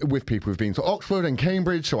I'm with people who've been to Oxford and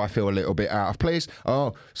Cambridge, so I feel a little bit out of place.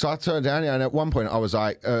 Oh, so I turned down, and at one point I was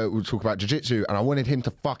like, we'll talk about jiu-jitsu, and I wanted him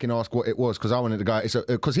to fucking ask what it was, because I wanted the guy,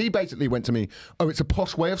 because he basically went to me, oh, it's a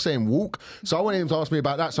posh way of saying walk. So I wanted him to ask me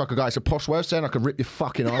about that, so I could go, it's a posh way of saying I could rip your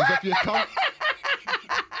fucking arms off your cunt.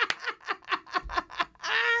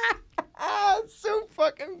 So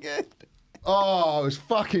fucking good. Oh, I was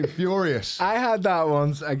fucking furious. I had that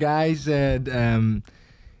once. A guy said,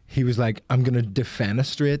 he was like, I'm going to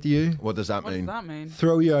defenestrate you. What does that mean? What does that mean?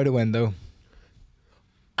 Throw you out a window.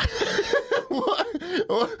 What?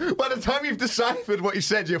 By the time you've deciphered what he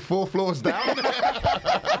said, you're 4 floors down.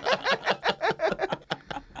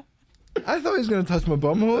 I thought he was going to touch my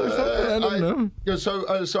bumhole or something. I don't know.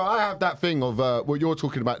 So I have that thing of what you're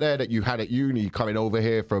talking about there that you had at uni coming over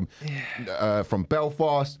here from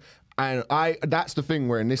Belfast, and that's the thing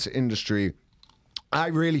where in this industry, I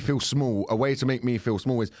really feel small. A way to make me feel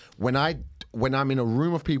small is when I'm in a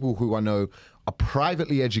room of people who I know are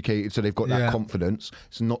privately educated, so they've got that confidence.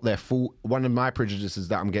 It's not their fault. One of my prejudices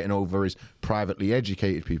that I'm getting over is privately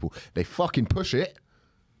educated people. They fucking push it.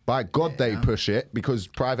 By God, they push it, because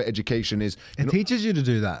private education is... It teaches you to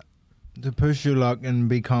do that. To push your luck and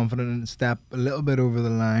be confident and step a little bit over the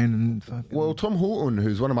line and fucking... Well, Tom Horton,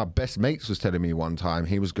 who's one of my best mates, was telling me one time,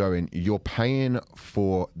 he was going, you're paying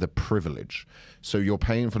for the privilege. So you're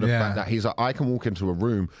paying for the fact that he's like, I can walk into a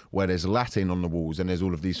room where there's Latin on the walls and there's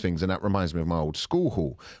all of these things, and that reminds me of my old school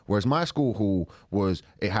hall. Whereas my school hall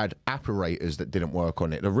it had apparatus that didn't work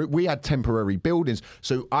on it. We had temporary buildings.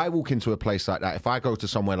 So I walk into a place like that. If I go to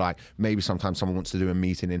somewhere like, maybe sometimes someone wants to do a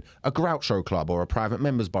meeting in a Groucho club or a private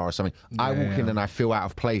members bar or something, I walk in and I feel out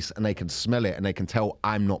of place, and they can smell it and they can tell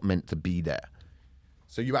I'm not meant to be there.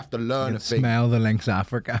 So you have to learn. Smell the Lynx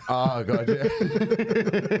Africa. Oh god, yeah.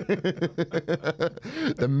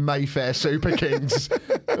 The Mayfair Super Kings.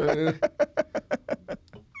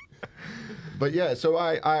 But yeah, so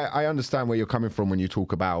I understand where you're coming from when you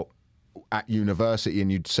talk about at university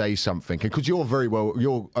and you'd say something, because you're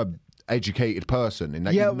a educated person in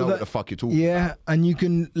that you know what the fuck you're talking about. Yeah, and you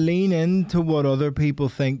can lean into what other people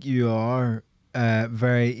think you are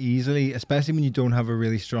very easily, especially when you don't have a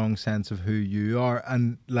really strong sense of who you are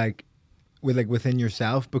and within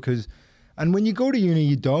yourself, and when you go to uni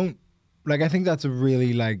you don't, I think that's a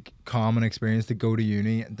really common experience to go to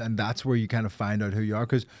uni, and that's where you kind of find out who you are,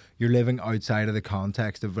 because you're living outside of the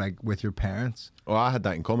context of with your parents. Well, I had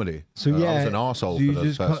that in comedy. So I was an arsehole for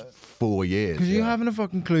the first 4 years. Because you haven't a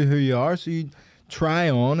fucking clue who you are, so you try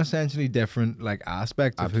on essentially different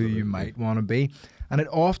aspects of who you might want to be. And it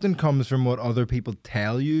often comes from what other people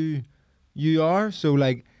tell you are. So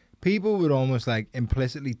people would almost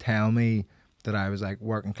implicitly tell me that I was like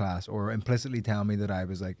working class, or implicitly tell me that I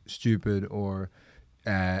was like stupid, or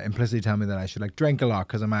implicitly tell me that I should like drink a lot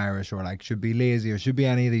because I'm Irish, or like should be lazy, or should be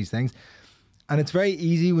any of these things. And it's very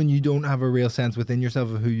easy when you don't have a real sense within yourself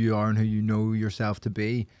of who you are and who you know yourself to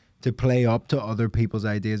be, to play up to other people's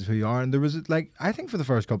ideas of who you are. And there was like, I think for the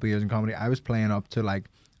first couple of years in comedy, I was playing up to like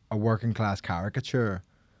a working class caricature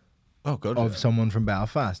of someone from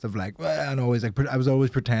Belfast, of like, well, and always like, I was always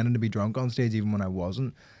pretending to be drunk on stage even when I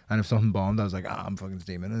wasn't. And if something bombed, I was like, I'm fucking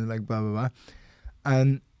steaming, and like blah blah blah.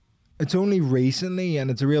 And it's only recently, and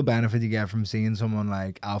it's a real benefit you get from seeing someone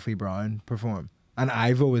like Alfie Brown perform, and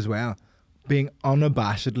Ivo as well, being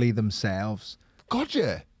unabashedly themselves.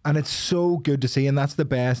 Gotcha. And it's so good to see, and that's the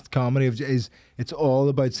best comedy is it's all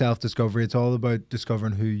about self-discovery. It's all about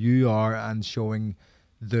discovering who you are and showing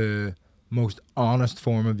the most honest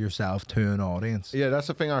form of yourself to an audience. Yeah, that's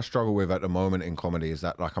the thing I struggle with at the moment in comedy, is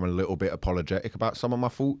that like I'm a little bit apologetic about some of my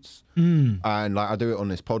faults. And like I do it on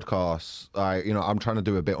this podcast. I'm trying to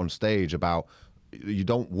do a bit on stage about, you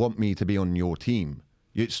don't want me to be on your team.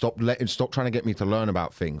 You stop trying to get me to learn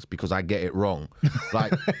about things because I get it wrong.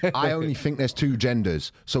 Like, I only think there's 2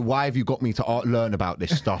 genders, so why have you got me to learn about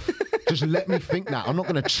this stuff? Just let me think that. I'm not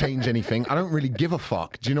going to change anything. I don't really give a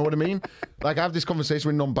fuck. Do you know what I mean? Like, I have this conversation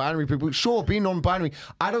with non-binary people. Sure, be non-binary.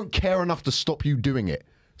 I don't care enough to stop you doing it.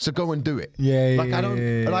 So go and do it.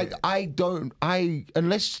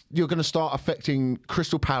 Unless you're going to start affecting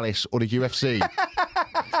Crystal Palace or the UFC,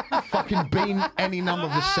 fucking bean any number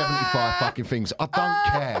of the 75 fucking things. I don't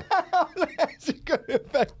care. Unless you're going to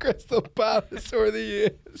affect Crystal Palace or the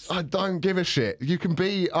UFC. I don't give a shit. You can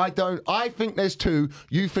be, I think there's 2,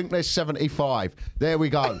 you think there's 75. There we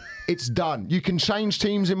go. It's done. You can change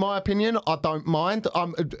teams, in my opinion. I don't mind.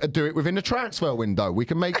 Do it within the transfer window. We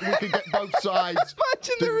can get both sides.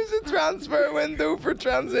 Imagine there was a transfer window for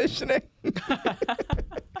transitioning.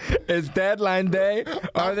 It's deadline day.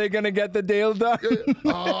 Are they going to get the deal done?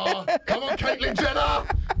 Oh, come on, Caitlyn Jenner.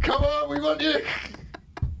 Come on, we want you.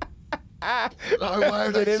 No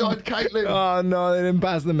way, they signed Caitlyn. Oh, no, they didn't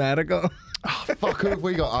pass the medical. Oh, fuck, who have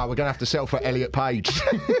we got? Oh, we're going to have to settle for Elliot Page.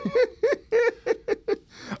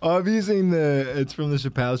 Oh, have you seen it's from the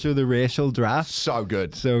Chappelle Show, the racial draft? So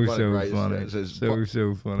good. So funny.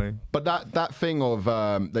 So funny. But that thing of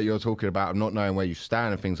that you're talking about, of not knowing where you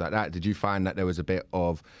stand and things like that, did you find that there was a bit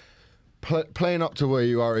of playing up to where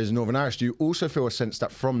you are as Northern Irish? Do you also feel a sense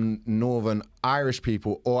that from Northern Irish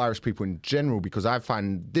people, or Irish people in general, because I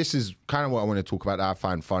find this is kind of what I want to talk about that I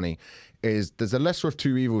find funny, is there's a lesser of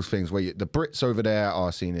 2 evils things where the Brits over there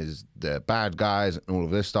are seen as the bad guys and all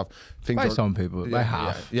of this stuff. By some people, by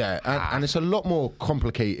half. Yeah. And it's a lot more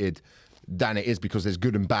complicated than it is, because there's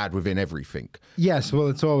good and bad within everything. Yes, well,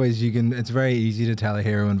 it's very easy to tell a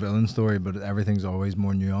hero and villain story, but everything's always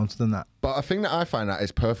more nuanced than that. But a thing that I find that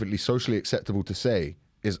is perfectly socially acceptable to say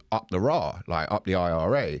is up the Ra, like up the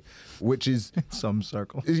IRA, which is in some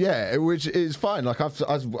circles. Yeah, which is fine. Like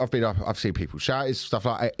I've seen people shout stuff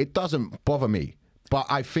like that. It doesn't bother me, but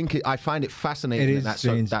I find it fascinating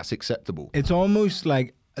that's acceptable. It's almost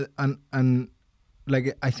like and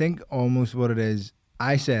like I think almost what it is.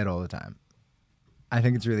 I say it all the time. I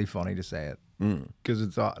think it's really funny to say it because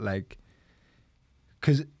it's like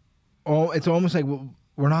it's almost like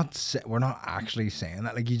we're not actually saying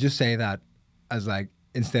that. Like you just say that as like,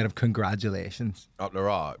 instead of congratulations. Up the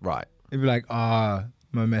Ra, right. It'd be like,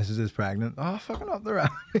 my missus is pregnant. Oh, fucking up the Ra.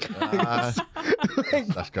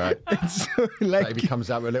 That's great. It's so, like, Baby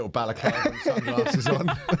comes out with a little balaclava and sunglasses on.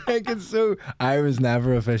 Like, it's so, I was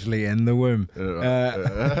never officially in the womb.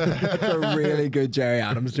 It's a really good Jerry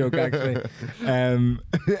Adams joke, actually.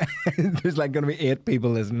 There's like going to be 8 people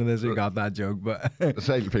listening to this who got that joke, but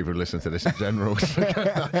say people who listen to this in general.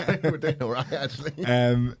 We're doing all right, actually.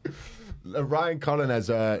 Ryan Cullen has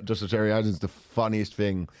just as Jerry Adams, the funniest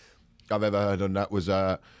thing I've ever heard on that was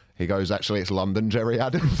he goes, actually it's London Jerry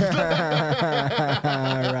Adams. Ryan's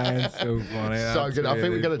so funny. So good. Really, I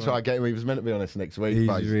think we're going to try and get him. He was meant to be on this next week.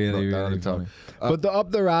 He's really funny. But the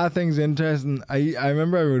Up the Ra thing's interesting. I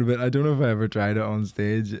remember I wrote a bit. I don't know if I ever tried it on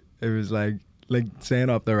stage. It was like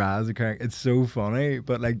saying Up the Ra as a character. It's so funny.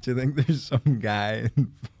 But like, do you think there's some guy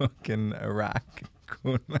in fucking Iraq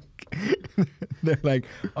going like, they're like,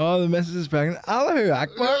 oh, the missus is pregnant. Allahu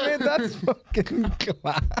Akbar, mate, that's fucking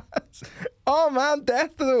class. Oh man,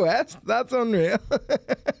 death to the West. That's unreal.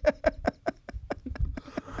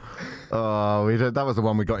 Oh, that was the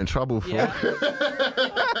one we got in trouble for. Yeah.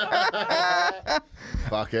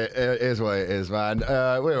 Fuck it. It is what it is, man.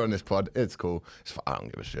 We're on this pod. It's cool. I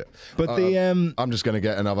don't give a shit. But I'm just going to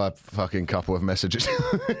get another fucking couple of messages.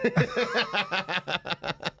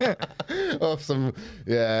 Off some,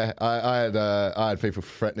 yeah. I had people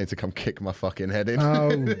threatening to come kick my fucking head in. Oh,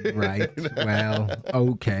 right. Well,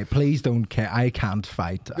 okay. Please don't care. I can't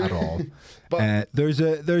fight at all. But- There's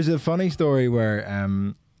a funny story where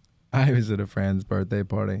I was at a friend's birthday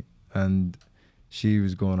party and she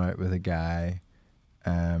was going out with a guy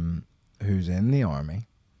who's in the army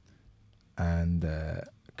and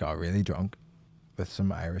got really drunk with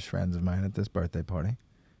some Irish friends of mine at this birthday party.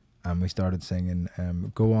 And we started singing,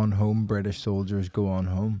 "Go on home, British soldiers, go on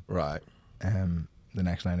home." Right. The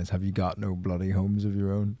next line is, "Have you got no bloody homes of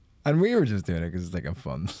your own?" And we were just doing it because it's like a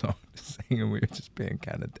fun song to sing, and we were just being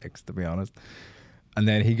kind of dicks, to be honest. And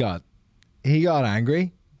then he got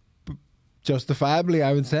angry, justifiably,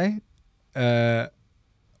 I would say. Maybe.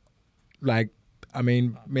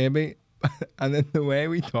 And then the way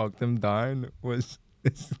we talked him down was,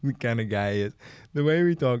 this is the kind of guy he is. The way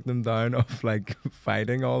we talked him down of like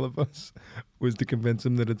fighting all of us was to convince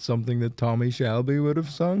him that it's something that Tommy Shelby would have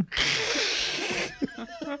sung.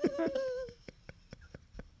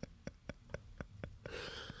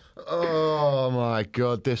 Oh my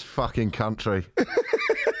God, this fucking country.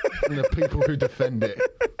 And the people who defend it.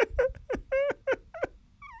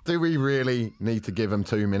 Do we really need to give them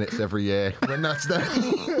 2 minutes every year when that's there?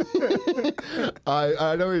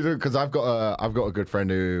 I know because I've got a good friend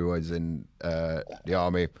who was in the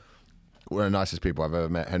army. One of the nicest people I've ever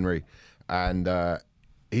met, Henry, and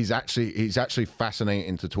he's actually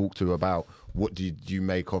fascinating to talk to about what do you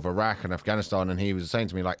make of Iraq and Afghanistan. And he was saying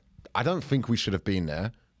to me, like, I don't think we should have been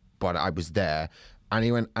there, but I was there. And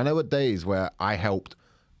he went, and there were days where I helped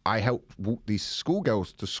walk these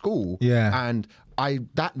schoolgirls to school. Yeah. And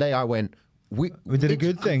that day I went, we did a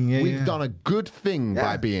good thing. Yeah, we've yeah. done a good thing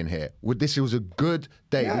by being here. It was a good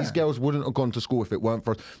day. Yeah. These girls wouldn't have gone to school if it weren't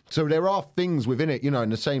for us. So there are things within it, in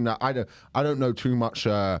the same that I don't know too much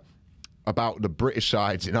about the British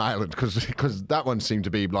sides in Ireland because that one seemed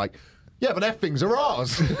to be like, yeah, but their things are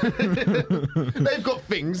ours. They've got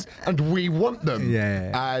things, and we want them.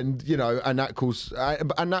 Yeah. And and that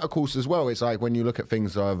of course as well. It's like when you look at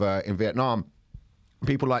things of in Vietnam.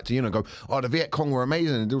 People like to, go, oh, the Viet Cong were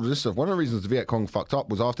amazing and do all this stuff. One of the reasons the Viet Cong fucked up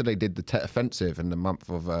was after they did the Tet Offensive in the month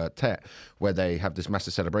of Tet, where they have this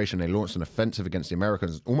massive celebration. They launched an offensive against the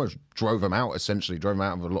Americans, almost drove them out, essentially, drove them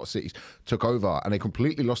out of a lot of cities, took over, and they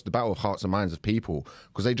completely lost the battle of hearts and minds of people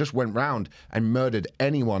because they just went round and murdered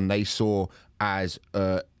anyone they saw as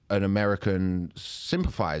an American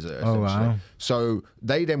sympathizer, essentially. Oh, wow. So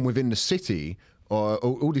they then, within the city,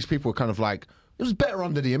 all these people were kind of like, it was better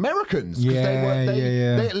under the Americans because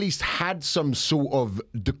they at least had some sort of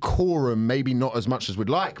decorum, maybe not as much as we'd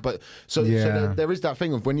like, but so there is that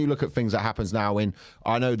thing of when you look at things that happens now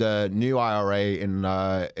I know the new IRA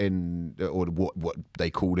or what they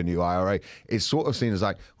call the new IRA is sort of seen as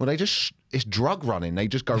like, well, it's drug running. They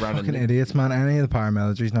just go around fucking idiots, man. Any of the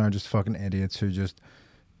paramilitaries now are just fucking idiots who just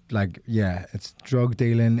it's drug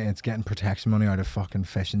dealing, it's getting protection money out of fucking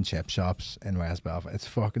fish and chip shops in West Belfast. It's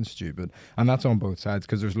fucking stupid. And that's on both sides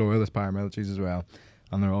because there's loyalist paramilitaries as well.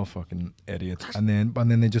 And they're all fucking idiots. And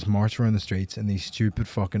then they just march around the streets in these stupid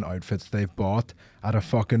fucking outfits they've bought at a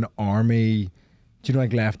fucking army,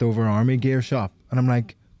 leftover army gear shop. And I'm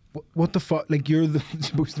like, what the fuck? Like, you're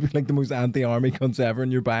supposed to be like the most anti-army cunts ever,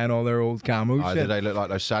 and you're buying all their old camo shit. Do they look like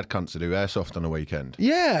those sad cunts that do airsoft on the weekend?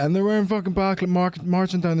 Yeah, and they're wearing fucking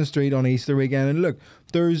marching down the street on Easter weekend. And look,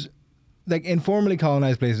 there's like in formerly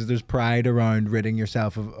colonized places, there's pride around ridding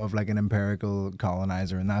yourself of like an empirical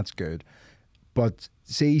colonizer, and that's good. But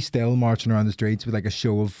see, still marching around the streets with like a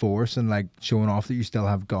show of force and like showing off that you still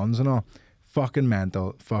have guns and all, fucking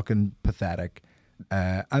mental, fucking pathetic.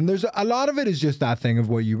 And there's a lot of it is just that thing of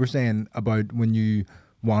what you were saying about when you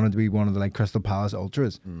wanted to be one of the like Crystal Palace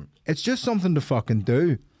Ultras. It's just something to fucking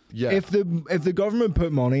do. Yeah. If the government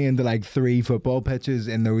put money into like 3 football pitches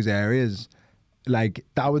in those areas, like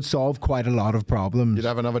that would solve quite a lot of problems. You'd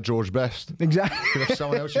have another George Best. Exactly. You'd have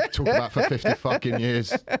someone else you could talk about for 50 fucking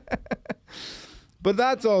years. But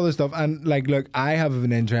that's all the stuff. And like, look, I have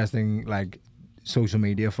an interesting like social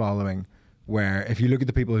media following where if you look at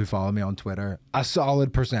the people who follow me on Twitter, a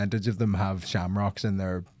solid percentage of them have shamrocks in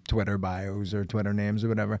their Twitter bios or Twitter names or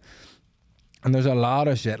whatever. And there's a lot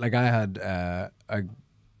of shit. Like I had a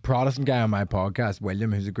Protestant guy on my podcast,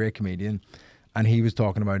 William, who's a great comedian, and he was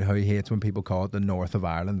talking about how he hates when people call it the North of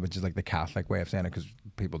Ireland, which is like the Catholic way of saying it because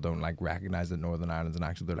people don't like recognise that Northern Ireland's an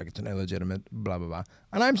actual, they're like, it's an illegitimate blah, blah, blah.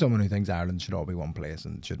 And I'm someone who thinks Ireland should all be one place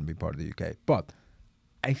and shouldn't be part of the UK. But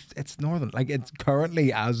it's Northern, like it's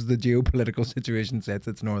currently as the geopolitical situation sits,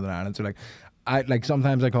 it's Northern Ireland. So like, I like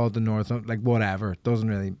sometimes I call it the North, like whatever, it doesn't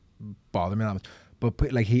really bother me that much.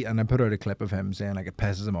 But like I put out a clip of him saying like it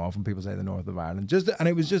pisses him off when people say the north of Ireland. And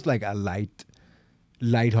it was just like a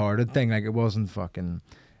light-hearted thing. Like it wasn't fucking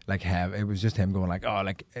like heavy. It was just him going like, oh,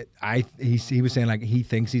 like he was saying like he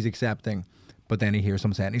thinks he's accepting, but then he hears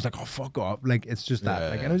someone saying he's like, oh, fuck off. Like it's just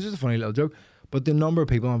that. And it was just a funny little joke. But the number of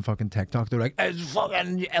people on fucking TikTok, they're like, it's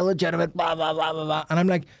fucking illegitimate, blah blah blah blah blah. And I'm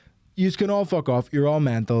like, you can all fuck off. You're all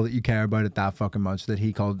mental that you care about it that fucking much that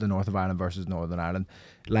he called the North of Ireland versus Northern Ireland.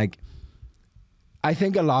 Like, I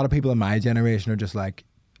think a lot of people in my generation are just like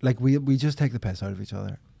we just take the piss out of each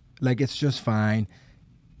other. Like it's just fine.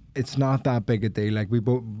 It's not that big a deal. Like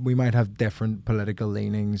we might have different political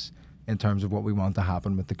leanings in terms of what we want to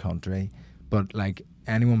happen with the country, but like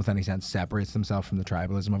anyone with any sense separates themselves from the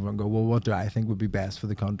tribalism of it and go, well, what do I think would be best for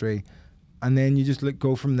the country? And then you just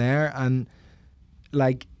go from there. And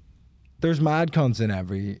like there's mad cunts in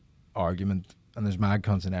every argument and there's mad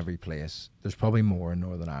cunts in every place. There's probably more in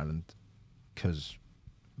Northern Ireland because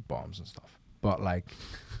bombs and stuff. But like,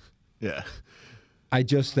 yeah, I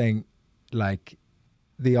just think like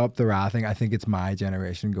the up the ra thing, I think it's my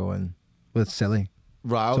generation going, well, it's silly.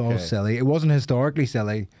 Right, It's okay. all silly. It wasn't historically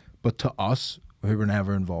silly, but to us who were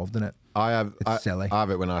never involved in it, it's silly. I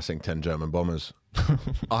have it when I sing 10 German Bombers.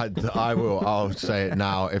 I'll say it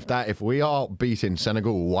now. If we are beating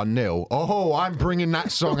Senegal 1-0, I'm bringing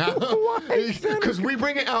that song out. Because we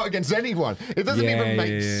bring it out against anyone. It doesn't even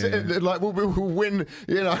make sense. Like we'll win,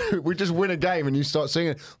 we just win a game and you start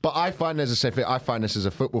singing. But I find this as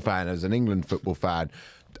a football fan, as an England football fan,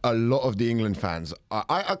 a lot of the England fans,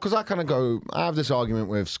 because I kind of go, I have this argument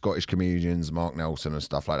with Scottish comedians, Mark Nelson and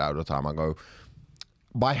stuff like that all the time. I go,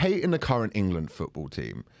 by hating the current England football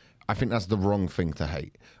team, I think that's the wrong thing to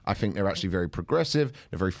hate. I think they're actually very progressive.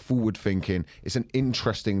 They're very forward-thinking. It's an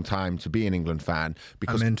interesting time to be an England fan.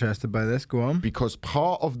 Because I'm interested by this. Go on. Because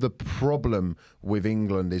part of the problem with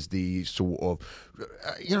England is the sort of,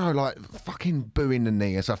 like fucking booing the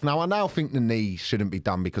knee and stuff. Now, I now think the knee shouldn't be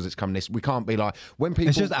done because it's coming this. We can't be like, when people...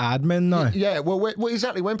 It's just admin now. Yeah, well,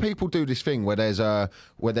 exactly. When people do this thing where there's a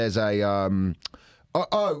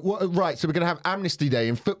right, so we're going to have Amnesty Day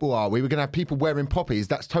in football, are we? We're going to have people wearing poppies.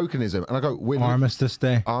 That's tokenism. And I go, Armistice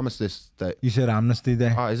Day. Armistice Day. You said Amnesty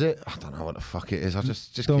Day. Oh, is it? I don't know what the fuck it is. I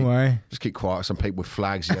just Don't worry. Just keep quiet. Some people with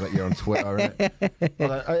flags yell at you on Twitter.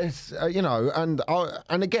 It's,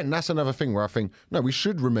 and again, that's another thing where I think, no, we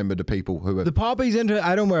should remember the people who are... The poppy's into...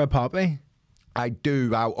 I don't wear a poppy. I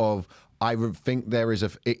do I think there is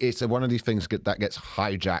it's one of these things that gets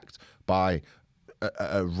hijacked by...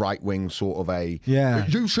 a right wing sort of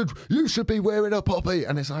you should be wearing a poppy,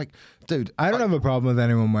 and it's like, dude, I don't have a problem with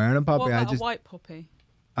anyone wearing a poppy. What about a white poppy?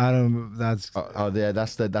 I don't. That's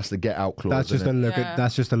that's the get out clause. that's just a look at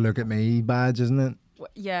that's just a look at me badge, isn't it?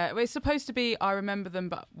 Yeah, it's supposed to be. I remember them,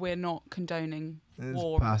 but we're not condoning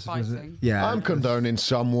war and fighting. Yeah, I'm condoning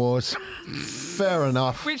some wars. Fair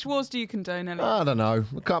enough. Which wars do you condone, Ellie? I don't know,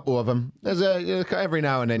 a couple of them. There's every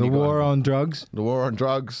now and then. The war on drugs. The war on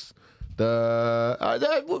drugs.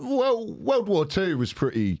 World War II was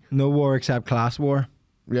pretty... No war except class war.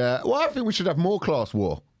 Yeah, well, I think we should have more class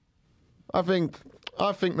war. I think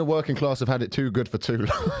the working class have had it too good for too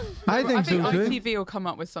long. I think so too. ITV will come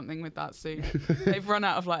up with something with that soon. They've run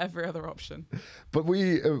out of every other option. But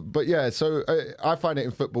so I find it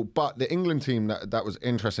in football. But the England team that was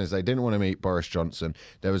interesting is they didn't want to meet Boris Johnson.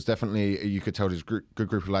 There was definitely, you could tell, this good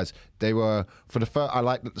group of lads. They were, for the first, I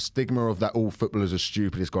like that the stigma of that all footballers are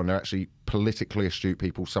stupid is gone. They're actually politically astute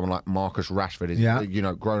people. Someone like Marcus Rashford is,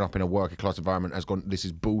 grown up in a working class environment, has gone, this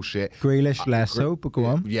is bullshit. Grealish less so, but go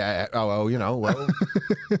on. Yeah,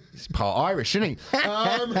 he's part Irish, isn't he?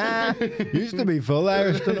 Used to be full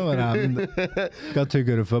Irish, don't know what happened. Got too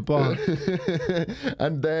good at football.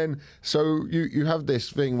 And then, so you have this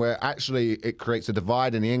thing where actually it creates a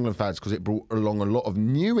divide in the England fans because it brought along a lot of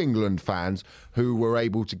New England fans who were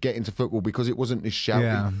able to get into football because it wasn't this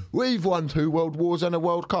shouting, we've won 2 World Wars and a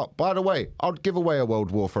World Cup. By the way, I'd give away a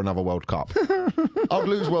World War for another World Cup. I'd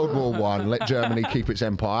lose World War One, let Germany keep its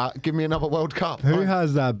empire. Give me another World Cup. Who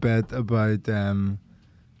has that bit about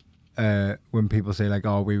when people say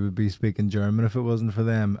we would be speaking German if it wasn't for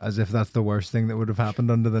them, as if that's the worst thing that would have happened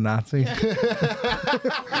under the Nazis?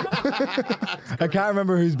 I can't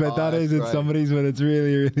remember whose bit that is. It's somebody's, but it's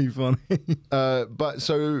really, really funny. But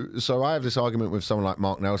so I have this argument with someone like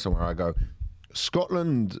Mark Nelson where I go,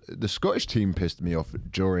 Scotland, the Scottish team pissed me off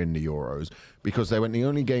during the Euros because they went, the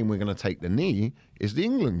only game we're going to take the knee is the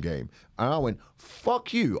England game. And I went,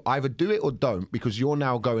 fuck you, either do it or don't, because you're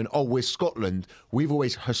now going, we're Scotland. We've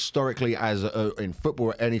always historically, as in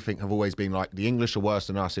football or anything, have always been like, the English are worse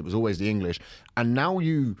than us. It was always the English. And now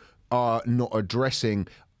you are not addressing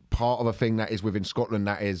part of a thing that is within Scotland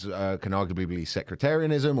that is can arguably be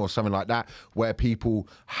sectarianism or something like that, where people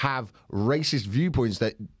have racist viewpoints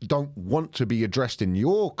that don't want to be addressed in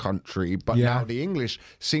your country, but now the English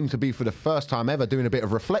seem to be for the first time ever doing a bit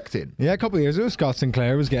of reflecting. Yeah, a couple of years ago, Scott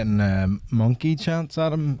Sinclair was getting monkey chants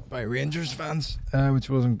at him by Rangers fans,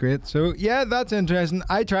 which wasn't great. So, yeah, that's interesting.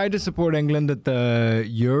 I tried to support England at the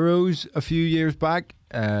Euros a few years back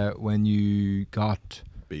when you got...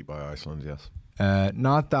 Beat by Iceland, yes.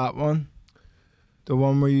 Not that one. The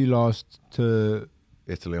one where you lost to...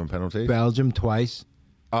 Italy on penalties? Belgium twice.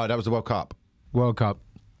 Oh, that was the World Cup. World Cup.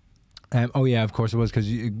 Oh, yeah, of course it was, because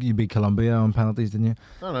you beat Colombia on penalties, didn't you?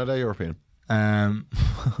 No, they're European.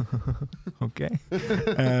 Okay.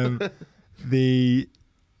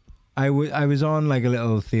 I was on like a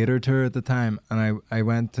little theatre tour at the time, and I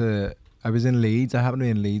was in Leeds. I happened to be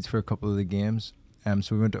in Leeds for a couple of the games.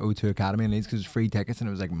 So we went to O2 Academy in Leeds because it was free tickets and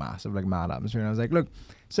it was like massive, like mad atmosphere. And I was like, look,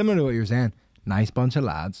 similar to what you were saying, nice bunch of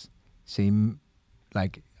lads, seem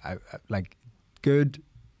like good.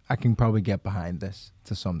 I can probably get behind this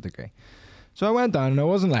to some degree. So I went down and I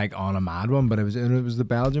wasn't like on a mad one, but it was the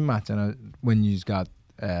Belgian match, and when you got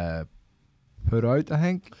put out, I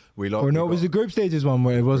think. It was the group stages one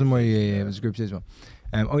where it wasn't where it was the group stages one.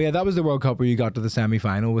 That was the World Cup where you got to the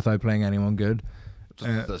semi-final without playing anyone good.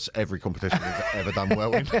 That's every competition we've ever done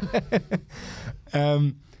well in.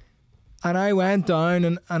 And I went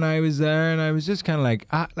down and I was there and I was just kind of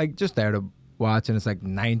like just there to watch, and it's like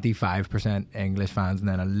 95% English fans and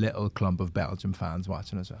then a little clump of Belgium fans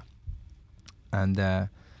watching as well. And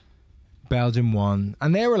Belgium won,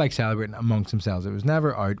 and they were like celebrating amongst themselves. It was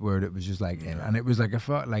never outward. It was just like and it was like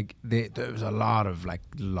there was a lot of like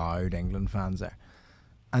loud England fans there,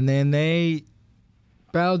 and then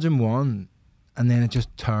Belgium won. And then it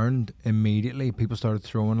just turned immediately. People started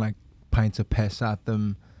throwing like pints of piss at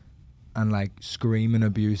them and like screaming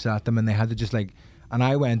abuse at them. And they had to just like, and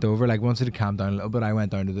I went over, like once it had calmed down a little bit, I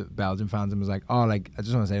went down to the Belgian fans and was like, oh, like, I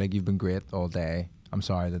just want to say, like, you've been great all day. I'm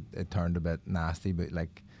sorry that it turned a bit nasty, but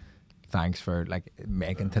like, thanks for like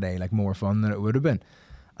making today like more fun than it would have been.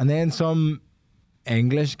 And then some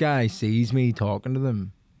English guy sees me talking to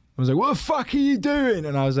them. I was like, what the fuck are you doing?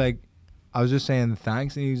 And I was just saying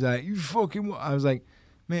thanks, and he was like, you fucking... I was like,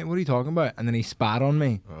 mate, what are you talking about? And then he spat on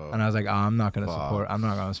me, and I was like, I'm not going to support it. I'm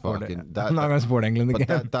not going to support England again.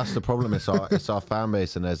 But that's the problem. It's our fan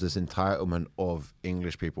base, and there's this entitlement of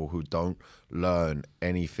English people who don't learn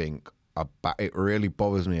anything about it. Really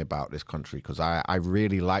bothers me about this country, because I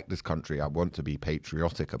really like this country. I want to be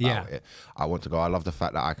patriotic about it. I want to go. I love the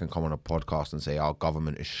fact that I can come on a podcast and say our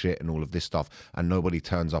government is shit and all of this stuff, and nobody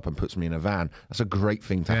turns up and puts me in a van. That's a great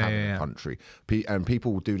thing to have in a country. And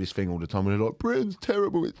people will do this thing all the time, and they're like, Britain's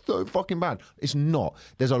terrible, it's so fucking bad. It's not.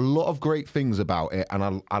 There's a lot of great things about it,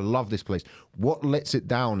 and I love this place. What lets it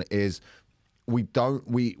down is we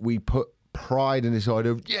put pride in this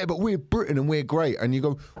idea of, but we're Britain and we're great, and you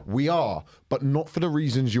go, we are, but not for the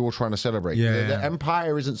reasons you're trying to celebrate. The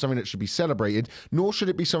empire isn't something that should be celebrated, nor should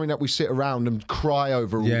it be something that we sit around and cry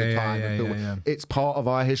over all the time. It's part of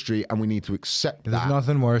our history, and we need to accept that. There's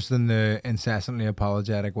nothing worse than the incessantly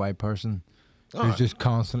apologetic white person who's just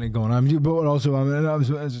constantly going,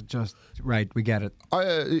 it's just right. We get it.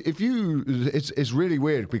 It's really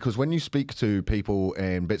weird, because when you speak to people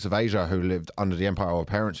in bits of Asia who lived under the empire, or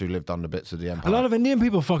parents who lived under bits of the empire, a lot of Indian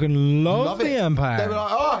people fucking love the empire. They were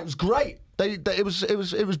like, oh, it was great. It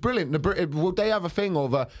was brilliant. They have a thing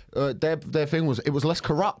of their thing was it was less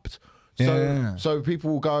corrupt. So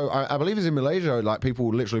people will go, I believe it's in Malaysia, like people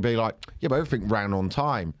will literally be like, but everything ran on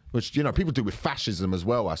time, which, people do with fascism as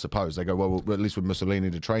well, I suppose. They go, well, at least with Mussolini,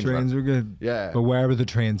 the trains were good. Yeah. But where were the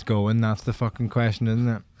trains going? That's the fucking question, isn't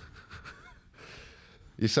it?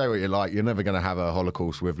 You say what you like, you're never going to have a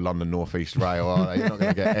Holocaust with London North East Rail, are you? You're not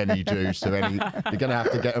going to get any Jews to any... You're going to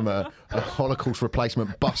have to get them a Holocaust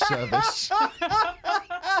replacement bus service.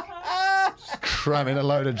 Cramming a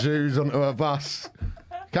load of Jews onto a bus.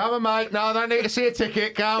 Come on, mate. No, I don't need to see a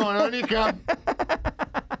ticket. Come on, on you come.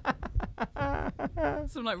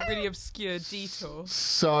 Some like really obscure detour.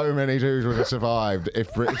 So many Jews would have survived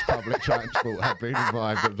if British public transport had been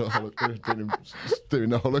involved in doing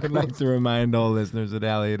the Holocaust. I'd like to remind all listeners that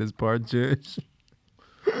Elliot is part Jewish.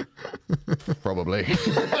 Probably.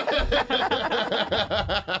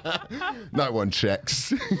 No one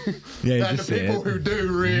checks. Yeah, just the people who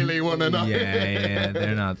do really want to know. Yeah,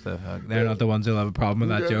 they're not the ones who'll have a problem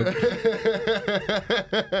with that joke.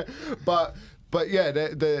 But yeah,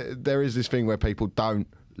 there is this thing where people don't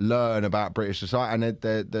learn about British society, and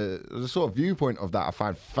the sort of viewpoint of that I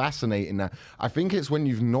find fascinating. That I think it's when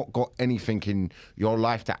you've not got anything in your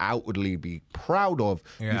life to outwardly be proud of,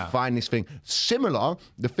 you find this thing similar.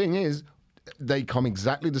 The thing is, they come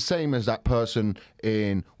exactly the same as that person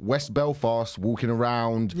in West Belfast walking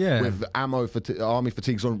around with army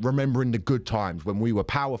fatigues on, remembering the good times when we were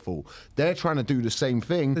powerful. They're trying to do the same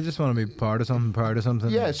thing. They just want to be part of something.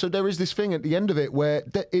 Yeah, so there is this thing at the end of it where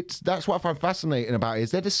that's what I find fascinating about it,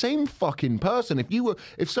 is they're the same fucking person. If you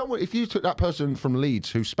took that person from Leeds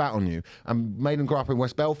who spat on you and made them grow up in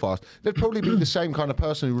West Belfast, they'd probably be the same kind of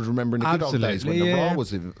person who was remembering the good old days when the Ra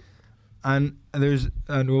was in. And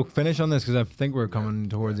we'll finish on this because I think we're coming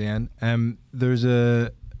towards the end. There's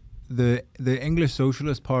the English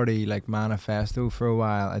Socialist Party like manifesto for a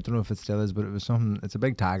while. I don't know if it still is, but it was something. It's a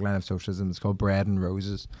big tagline of socialism. It's called Bread and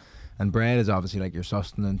Roses, and bread is obviously like your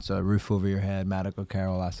sustenance, a roof over your head, medical care,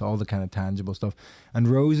 all the kind of tangible stuff. And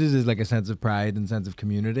roses is like a sense of pride and sense of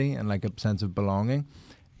community and like a sense of belonging,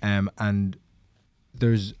 and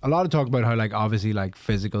there's a lot of talk about how like obviously like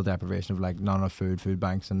physical deprivation of like not enough food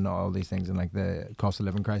banks and all these things, and like the cost of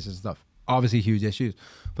living crisis and stuff, obviously huge issues,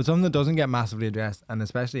 but something that doesn't get massively addressed, and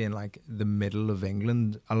especially in like the middle of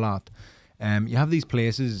England a lot, you have these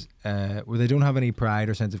places where they don't have any pride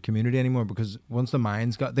or sense of community anymore, because once the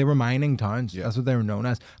mines they were mining towns, that's what they were known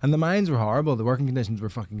as, and the mines were horrible, the working conditions were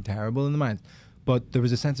fucking terrible in the mines, but there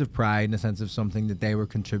was a sense of pride and a sense of something that they were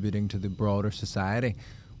contributing to the broader society,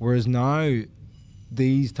 whereas now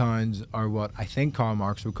these towns are what I think Karl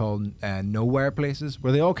Marx would call nowhere places,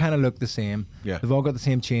 where they all kind of look the same. Yeah. They've all got the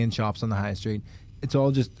same chain shops on the high street. It's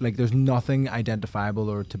all just like there's nothing identifiable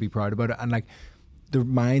or to be proud about it. And like the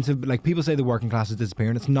mines have, like people say the working class is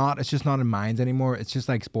disappearing. It's not. It's just not in mines anymore. It's just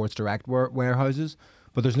like Sports Direct warehouses.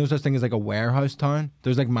 But there's no such thing as like a warehouse town.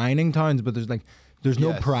 There's like mining towns, but there's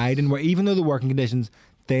no pride in where, even though the working conditions,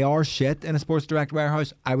 they are shit in a Sports Direct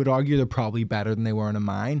warehouse, I would argue they're probably better than they were in a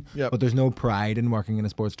mine. But there's no pride in working in a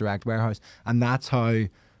Sports Direct warehouse. And that's how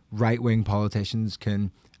right-wing politicians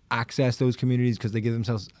can access those communities, because they give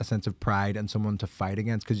themselves a sense of pride and someone to fight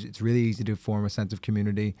against, because it's really easy to form a sense of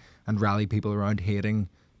community and rally people around hating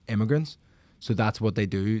immigrants. So that's what they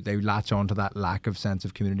do. They latch on to that lack of sense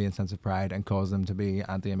of community and sense of pride and cause them to be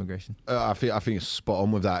anti-immigration. I think it's spot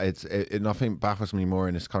on with that. Nothing baffles me more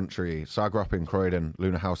in this country. So I grew up in Croydon.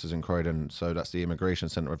 Luna House is in Croydon. So that's the immigration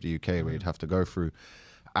centre of the UK where you'd have to go through.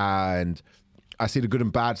 And I see the good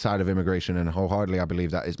and bad side of immigration, and wholeheartedly I believe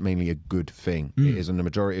that is mainly a good thing. It is in the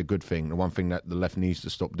majority a good thing. The one thing that the left needs to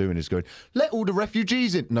stop doing is going, let all the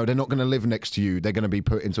refugees in. No, they're not going to live next to you. They're going to be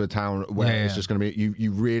put into a town where it's just going to be,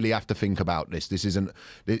 you really have to think about this. This isn't,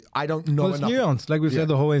 I don't know enough. It's nuanced. Like we've said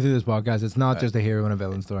the whole way through this podcast, it's not just a hero and a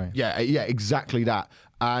villain story. Yeah, exactly that.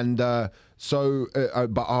 And but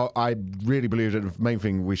I really believe that the main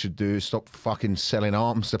thing we should do is stop fucking selling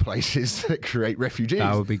arms to places that create refugees.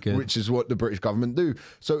 That would be good. Which is what the British government do.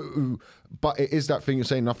 So, but it is that thing you're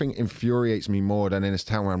saying. Nothing infuriates me more than in this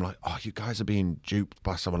town where I'm like, oh, you guys are being duped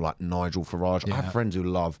by someone like Nigel Farage. I have friends who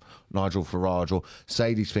love Nigel Farage or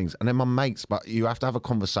say these things, and they're my mates, but you have to have a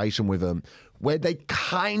conversation with them where they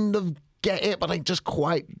kind of get it, but they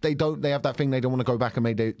have that thing, they don't want to go back and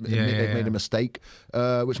admit they've made a mistake,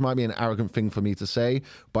 which might be an arrogant thing for me to say,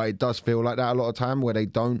 but it does feel like that a lot of time, where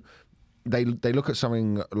they look at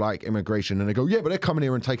something like immigration and they go, yeah, but they're coming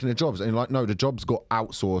here and taking their jobs. And you're like, no, the jobs got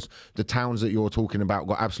outsourced. The towns that you're talking about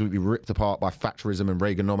got absolutely ripped apart by Thatcherism and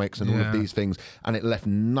Reaganomics and all of these things, and it left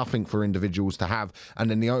nothing for individuals to have.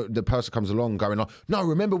 And then the person comes along going, like, no,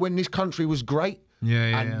 remember when this country was great?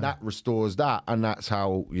 That restores that, and that's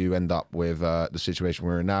how you end up with the situation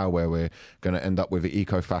we're in now, where we're going to end up with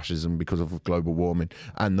eco-fascism because of global warming,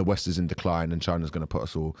 and the West is in decline, and China's going to put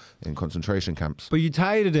us all in concentration camps. But you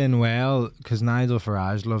tied it in well, because Nigel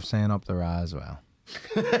Farage loves saying up the Ra as well.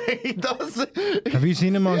 He does. Have you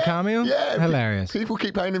seen him on Cameo? Yeah, hilarious. People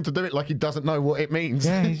keep paying him to do it like he doesn't know what it means.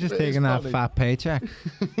 Yeah, he's just taking that fat paycheck.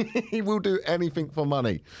 He will do anything for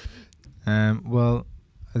money. Well,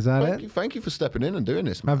 is that Thank you for stepping in and doing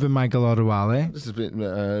this, man. I've been Michael Odewale. This has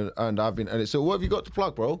been, so what have you got to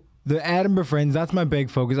plug, bro? The Edinburgh Fringe, that's my big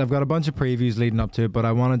focus. I've got a bunch of previews leading up to it, but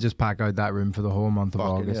I want to just pack out that room for the whole month of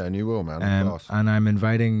August. Yeah, and you will, man. And I'm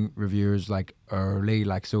inviting reviewers like early,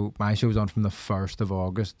 like, so my show's on from the 1st of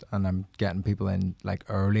August, and I'm getting people in like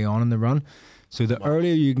early on in the run. So the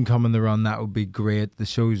earlier you can come in the run, that would be great. The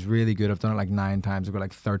show's really good. I've done it like 9 times. I've got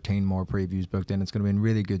like 13 more previews booked in. It's going to be in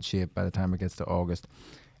really good shape by the time it gets to August.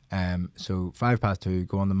 So 2:05,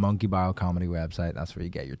 go on the Monkey Barrel Comedy website. That's where you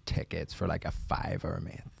get your tickets for like a £5 a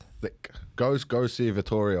month. thick. Go see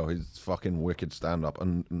Vittorio. He's fucking wicked stand-up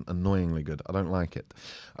and annoyingly good. I don't like it.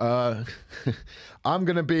 I'm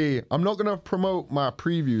not gonna promote my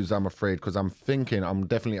previews, I'm afraid, because I'm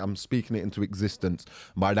speaking it into existence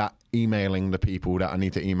by that emailing the people that I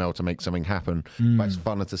need to email to make something happen. But it's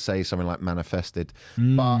funner to say something like manifested.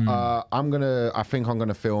 But I think I'm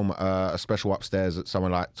gonna film a special upstairs at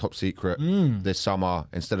somewhere like Top Secret this summer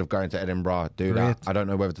instead of going to Edinburgh. Do Great. that. I don't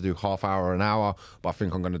know whether to do half hour or an hour, but I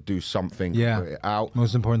think I'm gonna do something. Yeah. Put it out.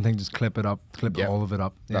 Most important thing, just clip it up. Clip Yeah. all of it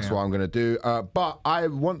up. That's what I'm going to do. But I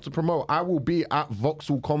want to promote, I will be at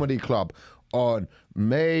Vauxhall Comedy Club on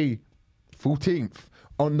May 14th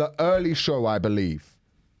on the early show, I believe.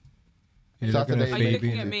 You're looking at Saturday. Are you Phoebe.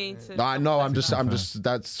 looking at me? I know, I'm just,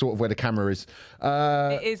 that's sort of where the camera is.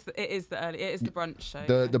 It is the brunch show.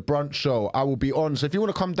 The brunch show I will be on. So if you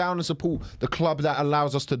want to come down and support the club that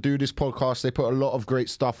allows us to do this podcast, they put a lot of great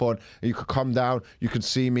stuff on. And you could come down, you can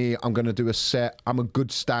see me. I'm going to do a set. I'm a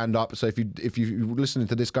good stand-up. So if you're listening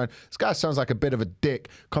to this guy sounds like a bit of a dick,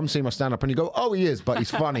 come see my stand-up and you go, oh, he is, but he's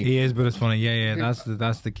funny. He is, but it's funny. Yeah.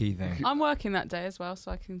 That's the key thing. I'm working that day as well, so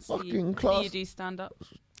I can see Fucking class. you do stand up.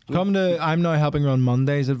 Come to. I'm now helping run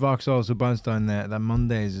Mondays at Vauxhall, so bounce down there. That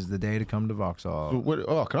Mondays is the day to come to Vauxhall.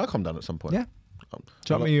 Oh, can I come down at some point? Yeah.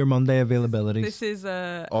 Drop me your Monday availabilities. This is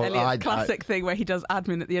Oh, Elliot's classic thing where he does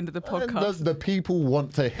admin at the end of the podcast. The people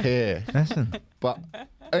want to hear. Listen, But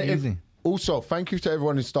easy. also, thank you to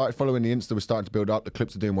everyone who started following the Insta. We're starting to build up. The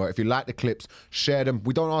clips are doing well. If you like the clips, share them.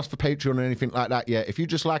 We don't ask for Patreon or anything like that yet. If you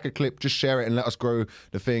just like a clip, just share it and let us grow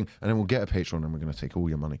the thing, and then we'll get a Patreon and we're going to take all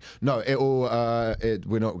your money. No,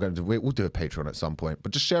 we're not going to. We'll do a Patreon at some point,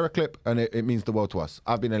 but just share a clip and it means the world to us.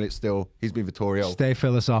 I've been Elliot Still. He's been Vittorio. Stay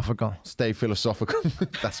philosophical. Stay philosophical.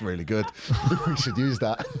 That's really good. We should use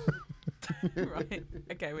that. Right.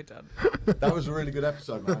 Okay, we're done. That was a really good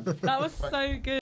episode, man. That was so good.